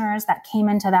commissioners that came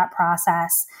into that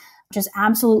process just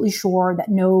absolutely sure that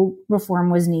no reform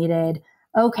was needed.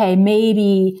 Okay,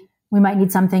 maybe we might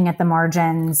need something at the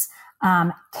margins.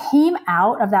 Came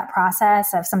out of that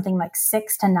process of something like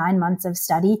 6 to 9 months of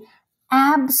study,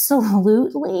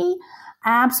 absolutely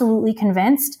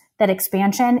convinced that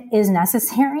expansion is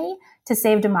necessary to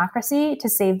save democracy, to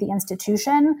save the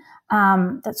institution.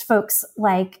 That's folks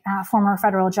like former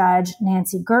federal judge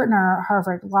Nancy Gertner,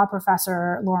 Harvard law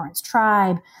professor Lawrence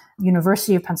Tribe,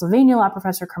 University of Pennsylvania law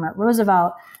professor Kermit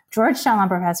Roosevelt, Georgetown law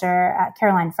professor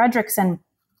Caroline Fredrickson.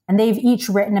 And they've each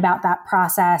written about that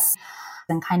process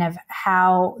and kind of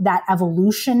how that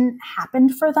evolution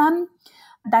happened for them.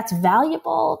 That's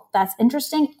valuable, that's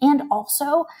interesting, and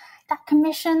also that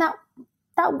commission that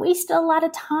wasted a lot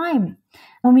of time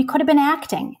when we could have been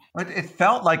acting. It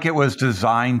felt like it was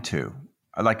designed to.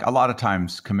 Like a lot of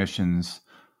times commissions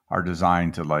are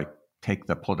designed to take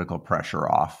the political pressure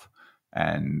off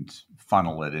and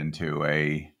funnel it into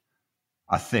a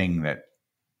thing that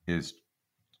is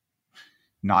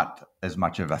not as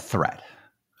much of a threat.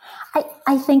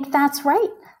 I think that's right.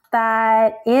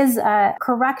 that is a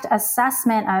correct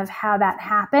assessment of how that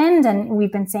happened. And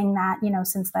we've been saying that,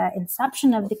 since the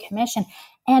inception of the commission.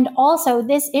 And also,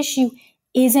 this issue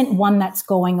isn't one that's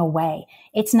going away.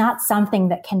 It's not something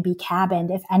that can be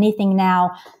cabined. If anything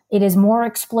now, it is more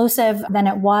explosive than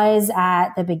it was at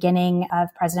the beginning of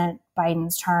President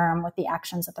Biden's term with the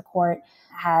actions that the court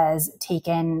has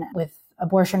taken with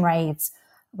abortion rights,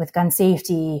 with gun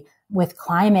safety, with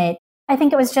climate. I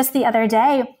think it was just the other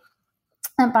day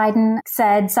that Biden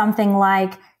said something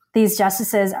like, these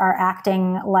justices are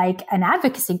acting like an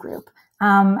advocacy group.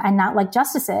 And not like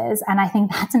justices. And I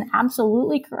think that's an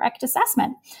absolutely correct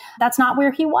assessment. That's not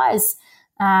where he was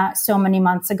so many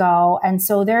months ago. And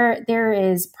so there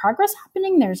is progress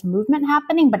happening. There's movement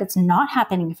happening, but it's not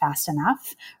happening fast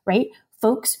enough, right?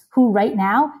 Folks who right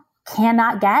now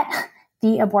cannot get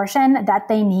the abortion that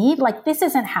they need, like this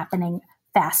isn't happening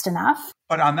fast enough.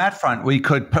 But on that front, we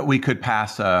could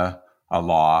pass a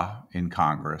law in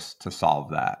Congress to solve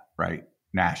that, right?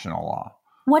 National law.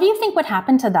 What do you think would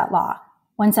happen to that law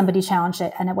when somebody challenged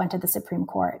it and it went to the Supreme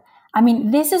Court? I mean,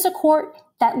 this is a court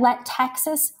that let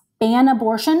Texas ban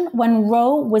abortion when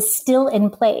Roe was still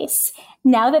in place.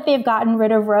 Now that they've gotten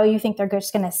rid of Roe, you think they're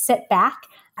just going to sit back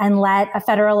and let a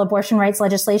federal abortion rights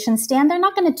legislation stand? They're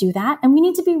not going to do that. And we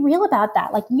need to be real about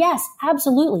that. Like, yes,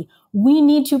 absolutely. We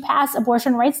need to pass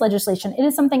abortion rights legislation. It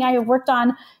is something I have worked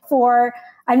on for,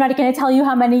 I'm not going to tell you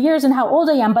how many years and how old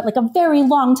I am, but like a very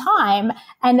long time.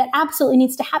 And that absolutely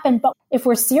needs to happen. But if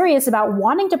we're serious about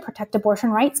wanting to protect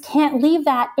abortion rights, can't leave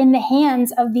that in the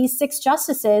hands of these 6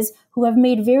 justices who have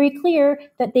made very clear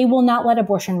that they will not let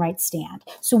abortion rights stand.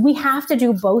 So we have to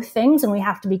do both things, and we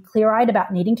have to be clear-eyed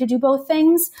about needing to do both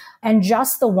things. And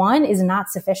just the one is not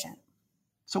sufficient.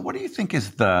 So what do you think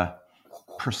is the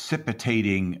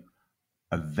precipitating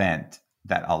event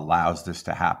that allows this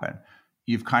to happen?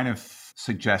 You've kind of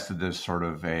suggested there's sort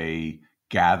of a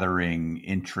gathering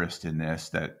interest in this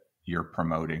that you're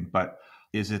promoting, but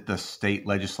is it the state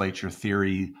legislature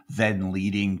theory then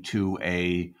leading to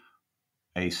a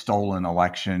stolen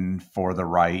election for the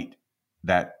right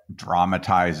that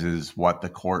dramatizes what the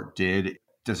court did?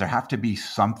 Does there have to be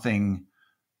something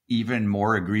even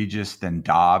more egregious than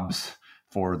Dobbs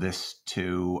for this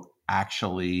to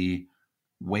actually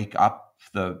wake up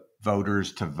the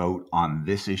voters to vote on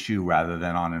this issue rather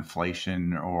than on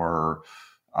inflation or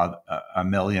a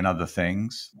million other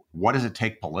things? What does it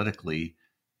take politically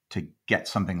to get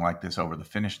something like this over the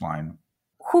finish line?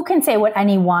 Who can say what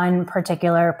any one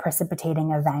particular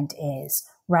precipitating event is,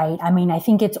 right? I mean, I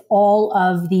think it's all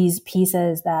of these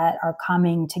pieces that are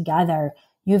coming together.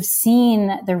 You've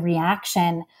seen the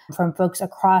reaction from folks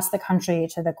across the country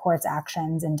to the court's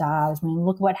actions in Dobbs. I mean,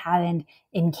 look what happened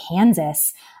in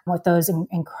Kansas with those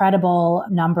incredible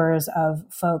numbers of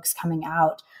folks coming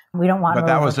out. We don't want. But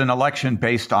that was an election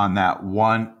based on that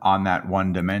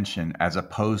one dimension, as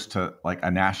opposed to like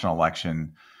a national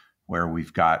election where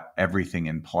we've got everything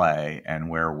in play and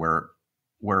where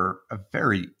we're a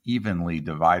very evenly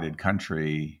divided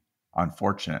country,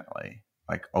 unfortunately,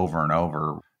 like over and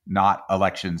over. Not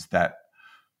elections that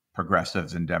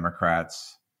progressives and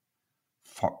Democrats,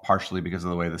 partially because of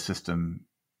the way the system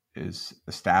is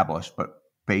established, but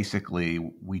basically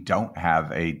we don't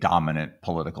have a dominant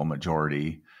political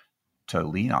majority to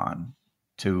lean on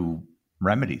to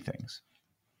remedy things.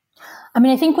 I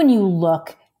mean, I think when you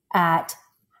look at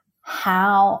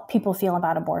how people feel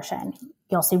about abortion,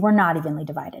 you'll see we're not evenly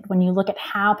divided. When you look at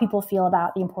how people feel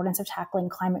about the importance of tackling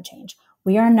climate change,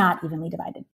 we are not evenly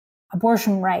divided.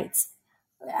 Abortion rights,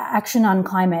 action on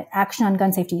climate, action on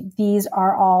gun safety, these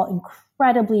are all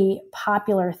incredibly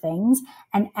popular things.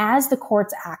 And as the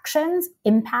court's actions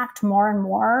impact more and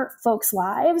more folks'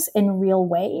 lives in real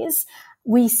ways,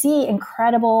 we see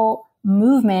incredible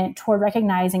movement toward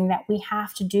recognizing that we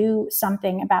have to do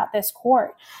something about this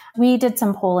court. We did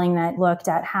some polling that looked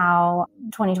at how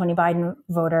 2020 Biden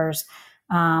voters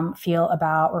feel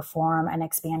about reform and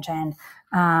expansion.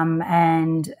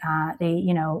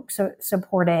 They,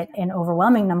 support it in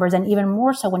overwhelming numbers, and even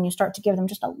more so when you start to give them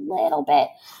just a little bit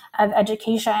of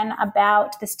education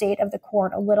about the state of the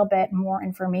court, a little bit more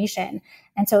information.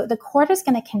 And so the court is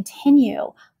going to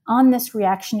continue on this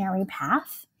reactionary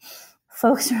path.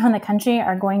 Folks around the country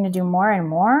are going to do more and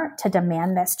more to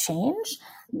demand this change.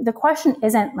 The question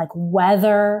isn't like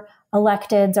whether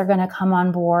electeds are going to come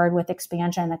on board with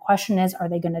expansion. The question is, are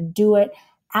they going to do it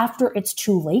after it's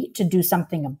too late to do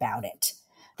something about it?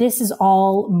 This is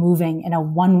all moving in a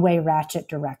one-way ratchet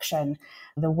direction.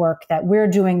 The work that we're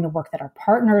doing, the work that our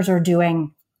partners are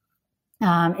doing,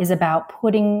 is about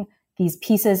putting these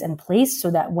pieces in place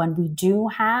so that when we do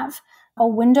have a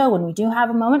window, when we do have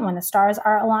a moment, when the stars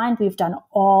are aligned, we've done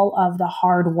all of the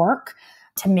hard work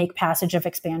to make passage of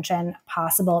expansion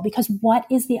possible. Because what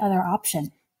is the other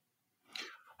option?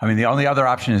 I mean, the only other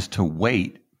option is to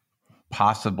wait,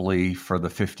 possibly for the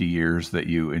 50 years that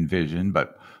you envision,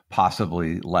 but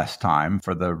possibly less time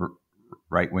for the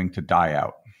right wing to die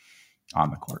out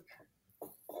on the court.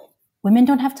 Women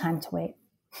don't have time to wait.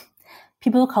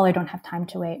 People of color don't have time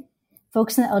to wait.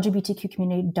 Folks in the LGBTQ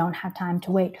community don't have time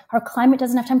to wait. Our climate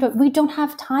doesn't have time to wait. We don't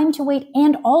have time to wait.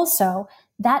 And also,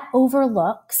 that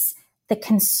overlooks the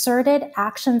concerted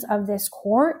actions of this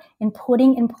court in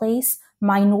putting in place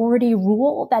minority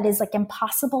rule that is like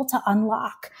impossible to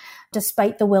unlock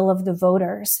despite the will of the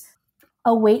voters.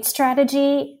 A wait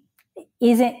strategy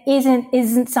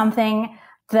isn't something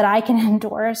that I can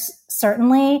endorse,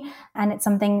 certainly. And it's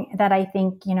something that I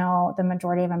think, the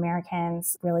majority of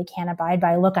Americans really can't abide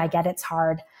by. Look, I get it's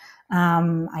hard.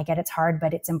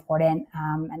 But it's important.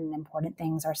 And important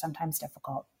things are sometimes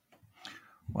difficult.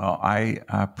 Well, I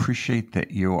appreciate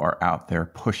that you are out there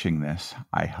pushing this.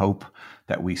 I hope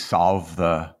that we solve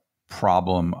the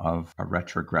problem of a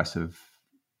retrogressive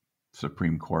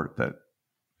Supreme Court that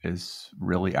is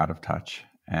really out of touch.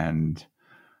 And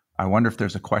I wonder if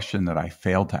there's a question that I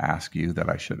failed to ask you that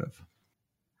I should have.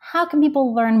 How can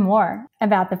people learn more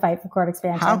about the fight for court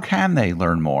expansion? How can they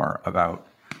learn more about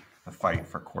the fight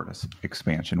for court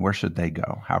expansion? Where should they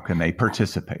go? How can they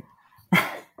participate?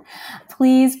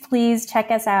 Please check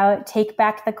us out,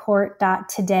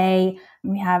 takebackthecourt.today.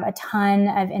 We have a ton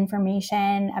of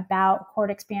information about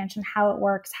court expansion, how it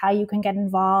works, how you can get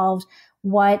involved,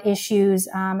 what issues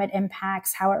it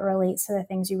impacts, how it relates to the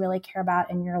things you really care about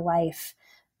in your life.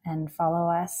 And follow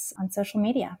us on social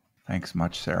media. Thanks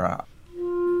much, Sarah.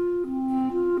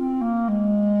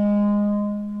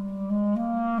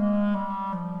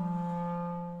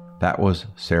 That was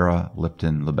Sarah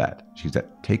Lipton-Lubet. She's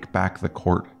at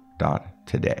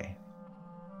takebackthecourt.today.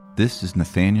 This is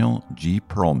Nathaniel G.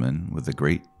 Perlman with the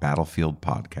Great Battlefield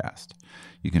Podcast.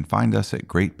 You can find us at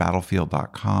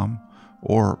greatbattlefield.com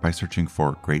or by searching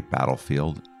for Great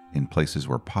Battlefield in places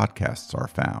where podcasts are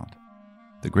found.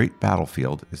 The Great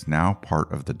Battlefield is now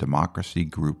part of the Democracy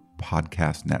Group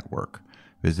podcast network.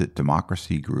 Visit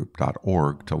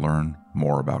democracygroup.org to learn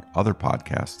more about other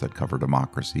podcasts that cover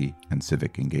democracy and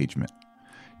civic engagement.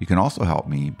 You can also help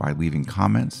me by leaving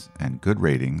comments and good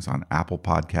ratings on Apple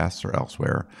Podcasts or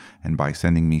elsewhere, and by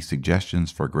sending me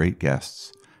suggestions for great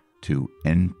guests to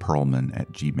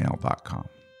nperlman@gmail.com.